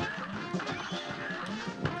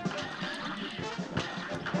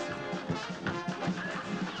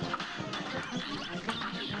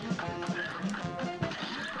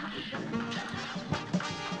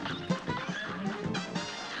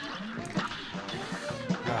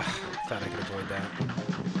 Thought I could avoid that.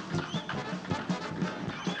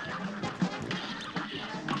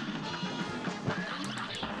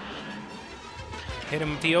 Hit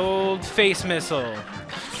him with the old face missile.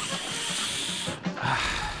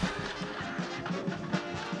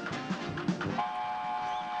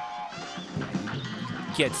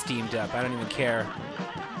 Get steamed up. I don't even care.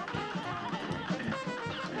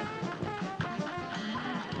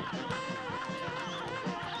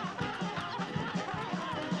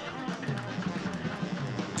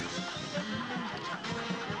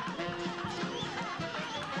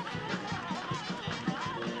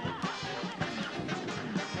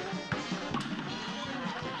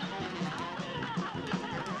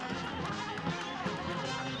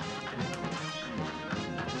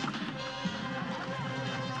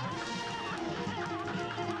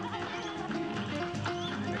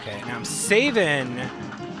 Okay, now I'm saving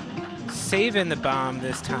the bomb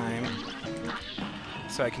this time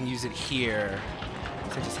so I can use it here.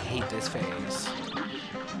 So I just hate this phase.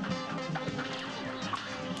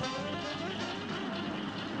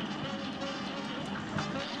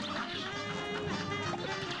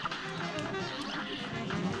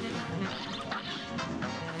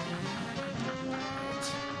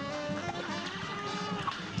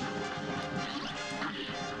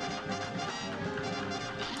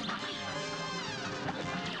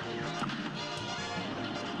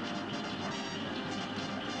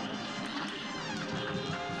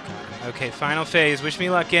 Okay, final phase. Wish me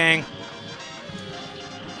luck, gang.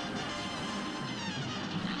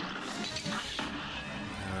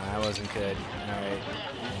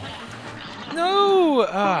 no!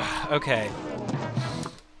 Ugh, okay.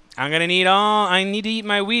 I need to eat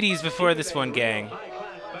my Wheaties before this one, gang.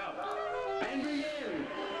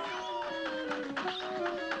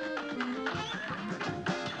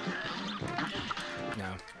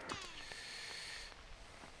 No.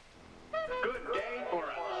 Good day for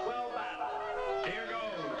a swell battle. Here goes.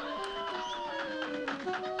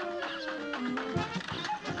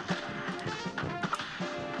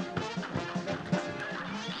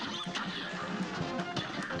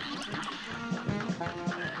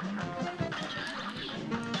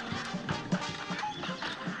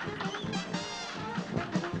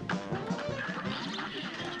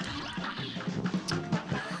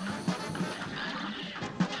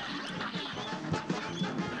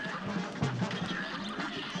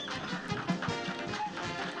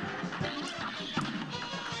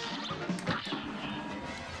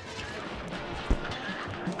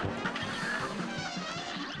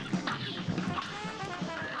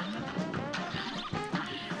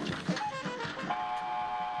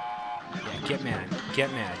 Yeah, get mad.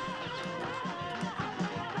 Get mad.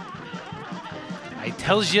 I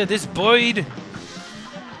tells you, this Boyd,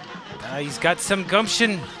 he's got some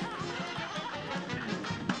gumption.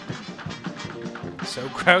 So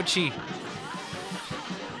crouchy.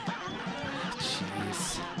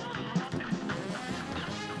 Jeez.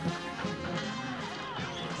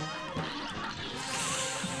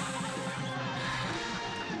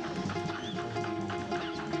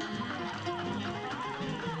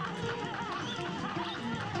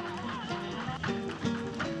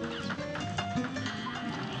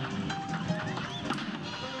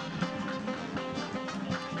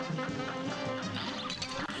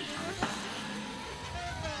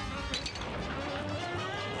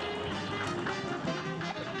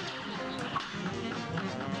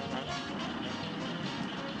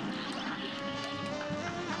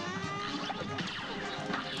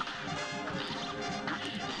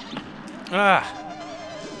 Ah.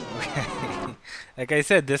 Okay. Like I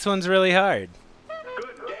said, this one's really hard.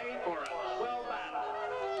 Good day for a swell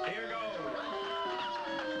battle. Here goes.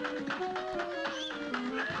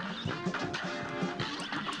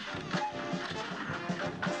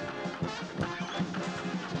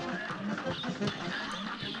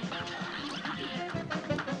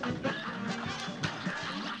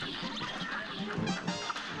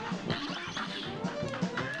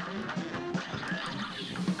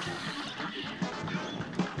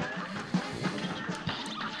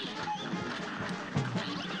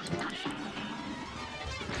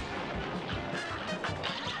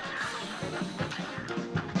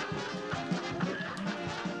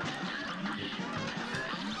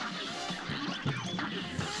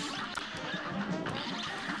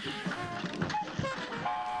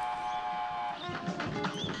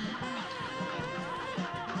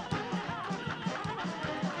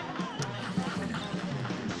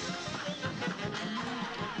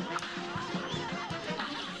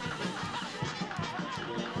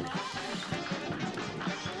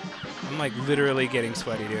 I'm like literally getting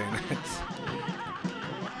sweaty doing this.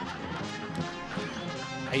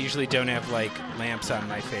 I usually don't have like lamps on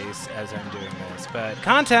my face as I'm doing this, but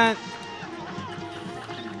content!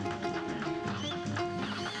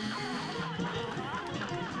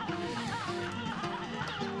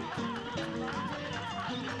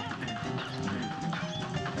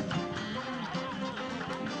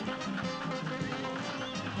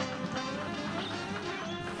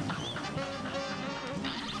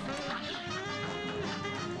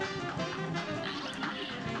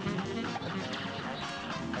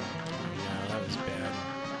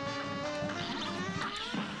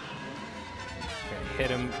 Hit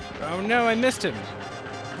him. Oh no, I missed him.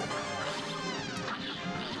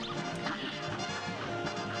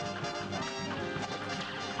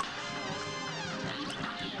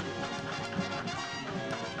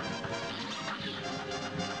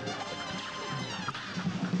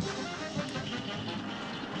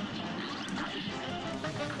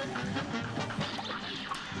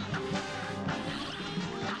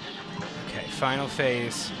 Okay, final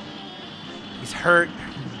phase. He's hurt.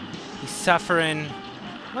 He's suffering.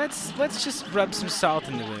 Let's just rub some salt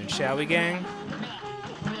in the wound, shall we, gang?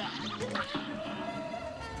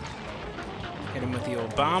 Hit him with the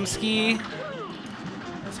old bomb ski.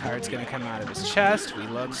 His heart's gonna come out of his chest. We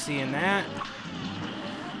love seeing that.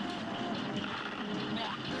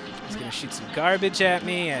 He's gonna shoot some garbage at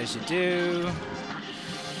me, as you do.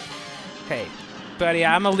 Hey, buddy,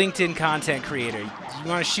 I'm a LinkedIn content creator. You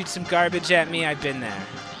wanna shoot some garbage at me? I've been there.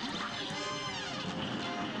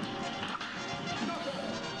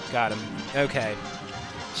 Got him. Okay.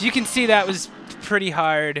 So you can see that was pretty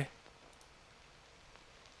hard.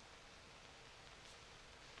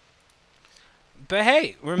 But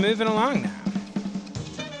hey, we're moving along now.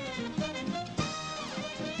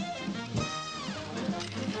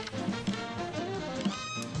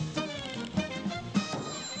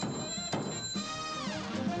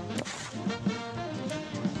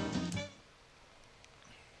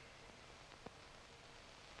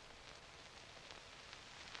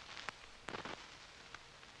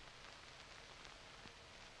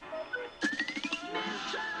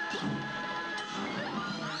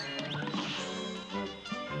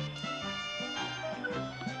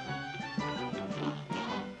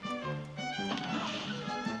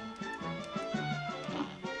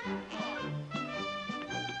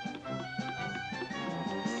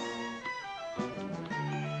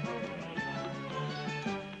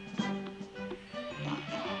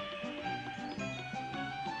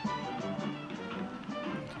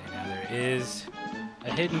 Is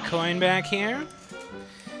a hidden coin back here.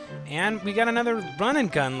 And we got another run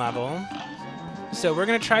and gun level. So we're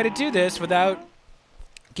going to try to do this without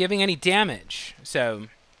giving any damage. So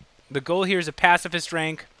the goal here is a pacifist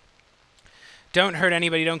rank. Don't hurt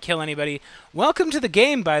anybody, don't kill anybody. Welcome to the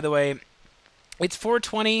game, by the way. It's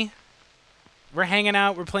 4:20. We're hanging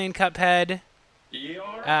out, we're playing Cuphead. You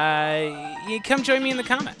come join me in the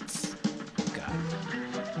comments. God.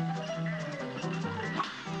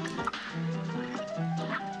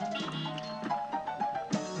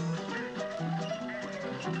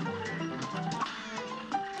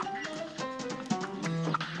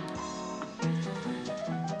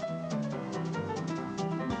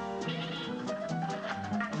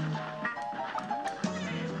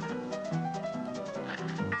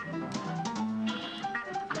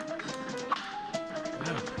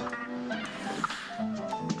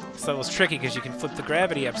 This level's tricky because you can flip the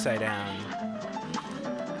gravity upside down.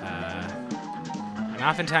 And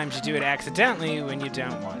oftentimes you do it accidentally when you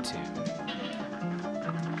don't want to.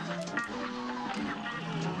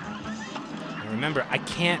 And remember, I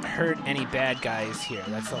can't hurt any bad guys here.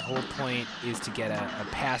 That's the whole point, is to get a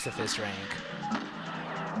pacifist rank.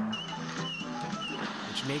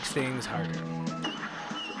 Which makes things harder.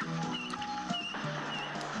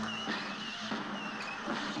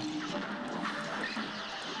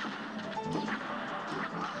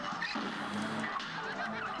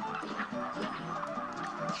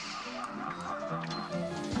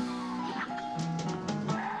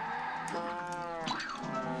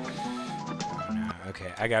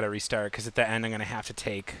 Okay, I gotta restart, because at the end I'm gonna have to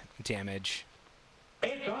take damage.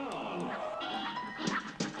 It's on.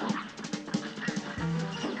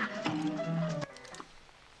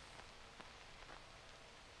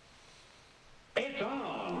 It's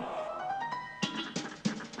on.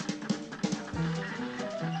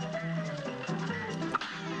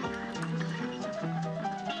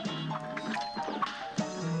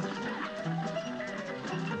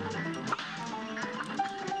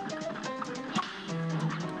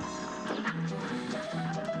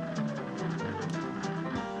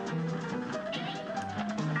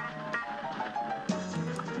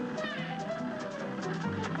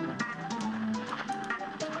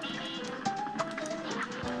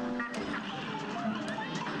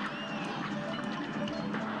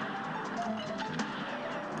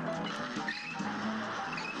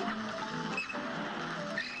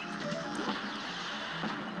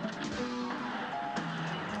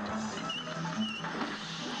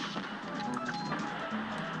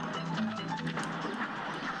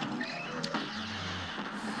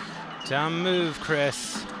 Dumb move,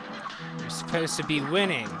 Chris. You're supposed to be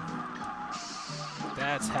winning.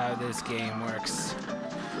 That's how this game works.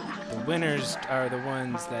 The winners are the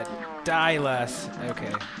ones that die less.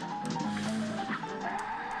 Okay.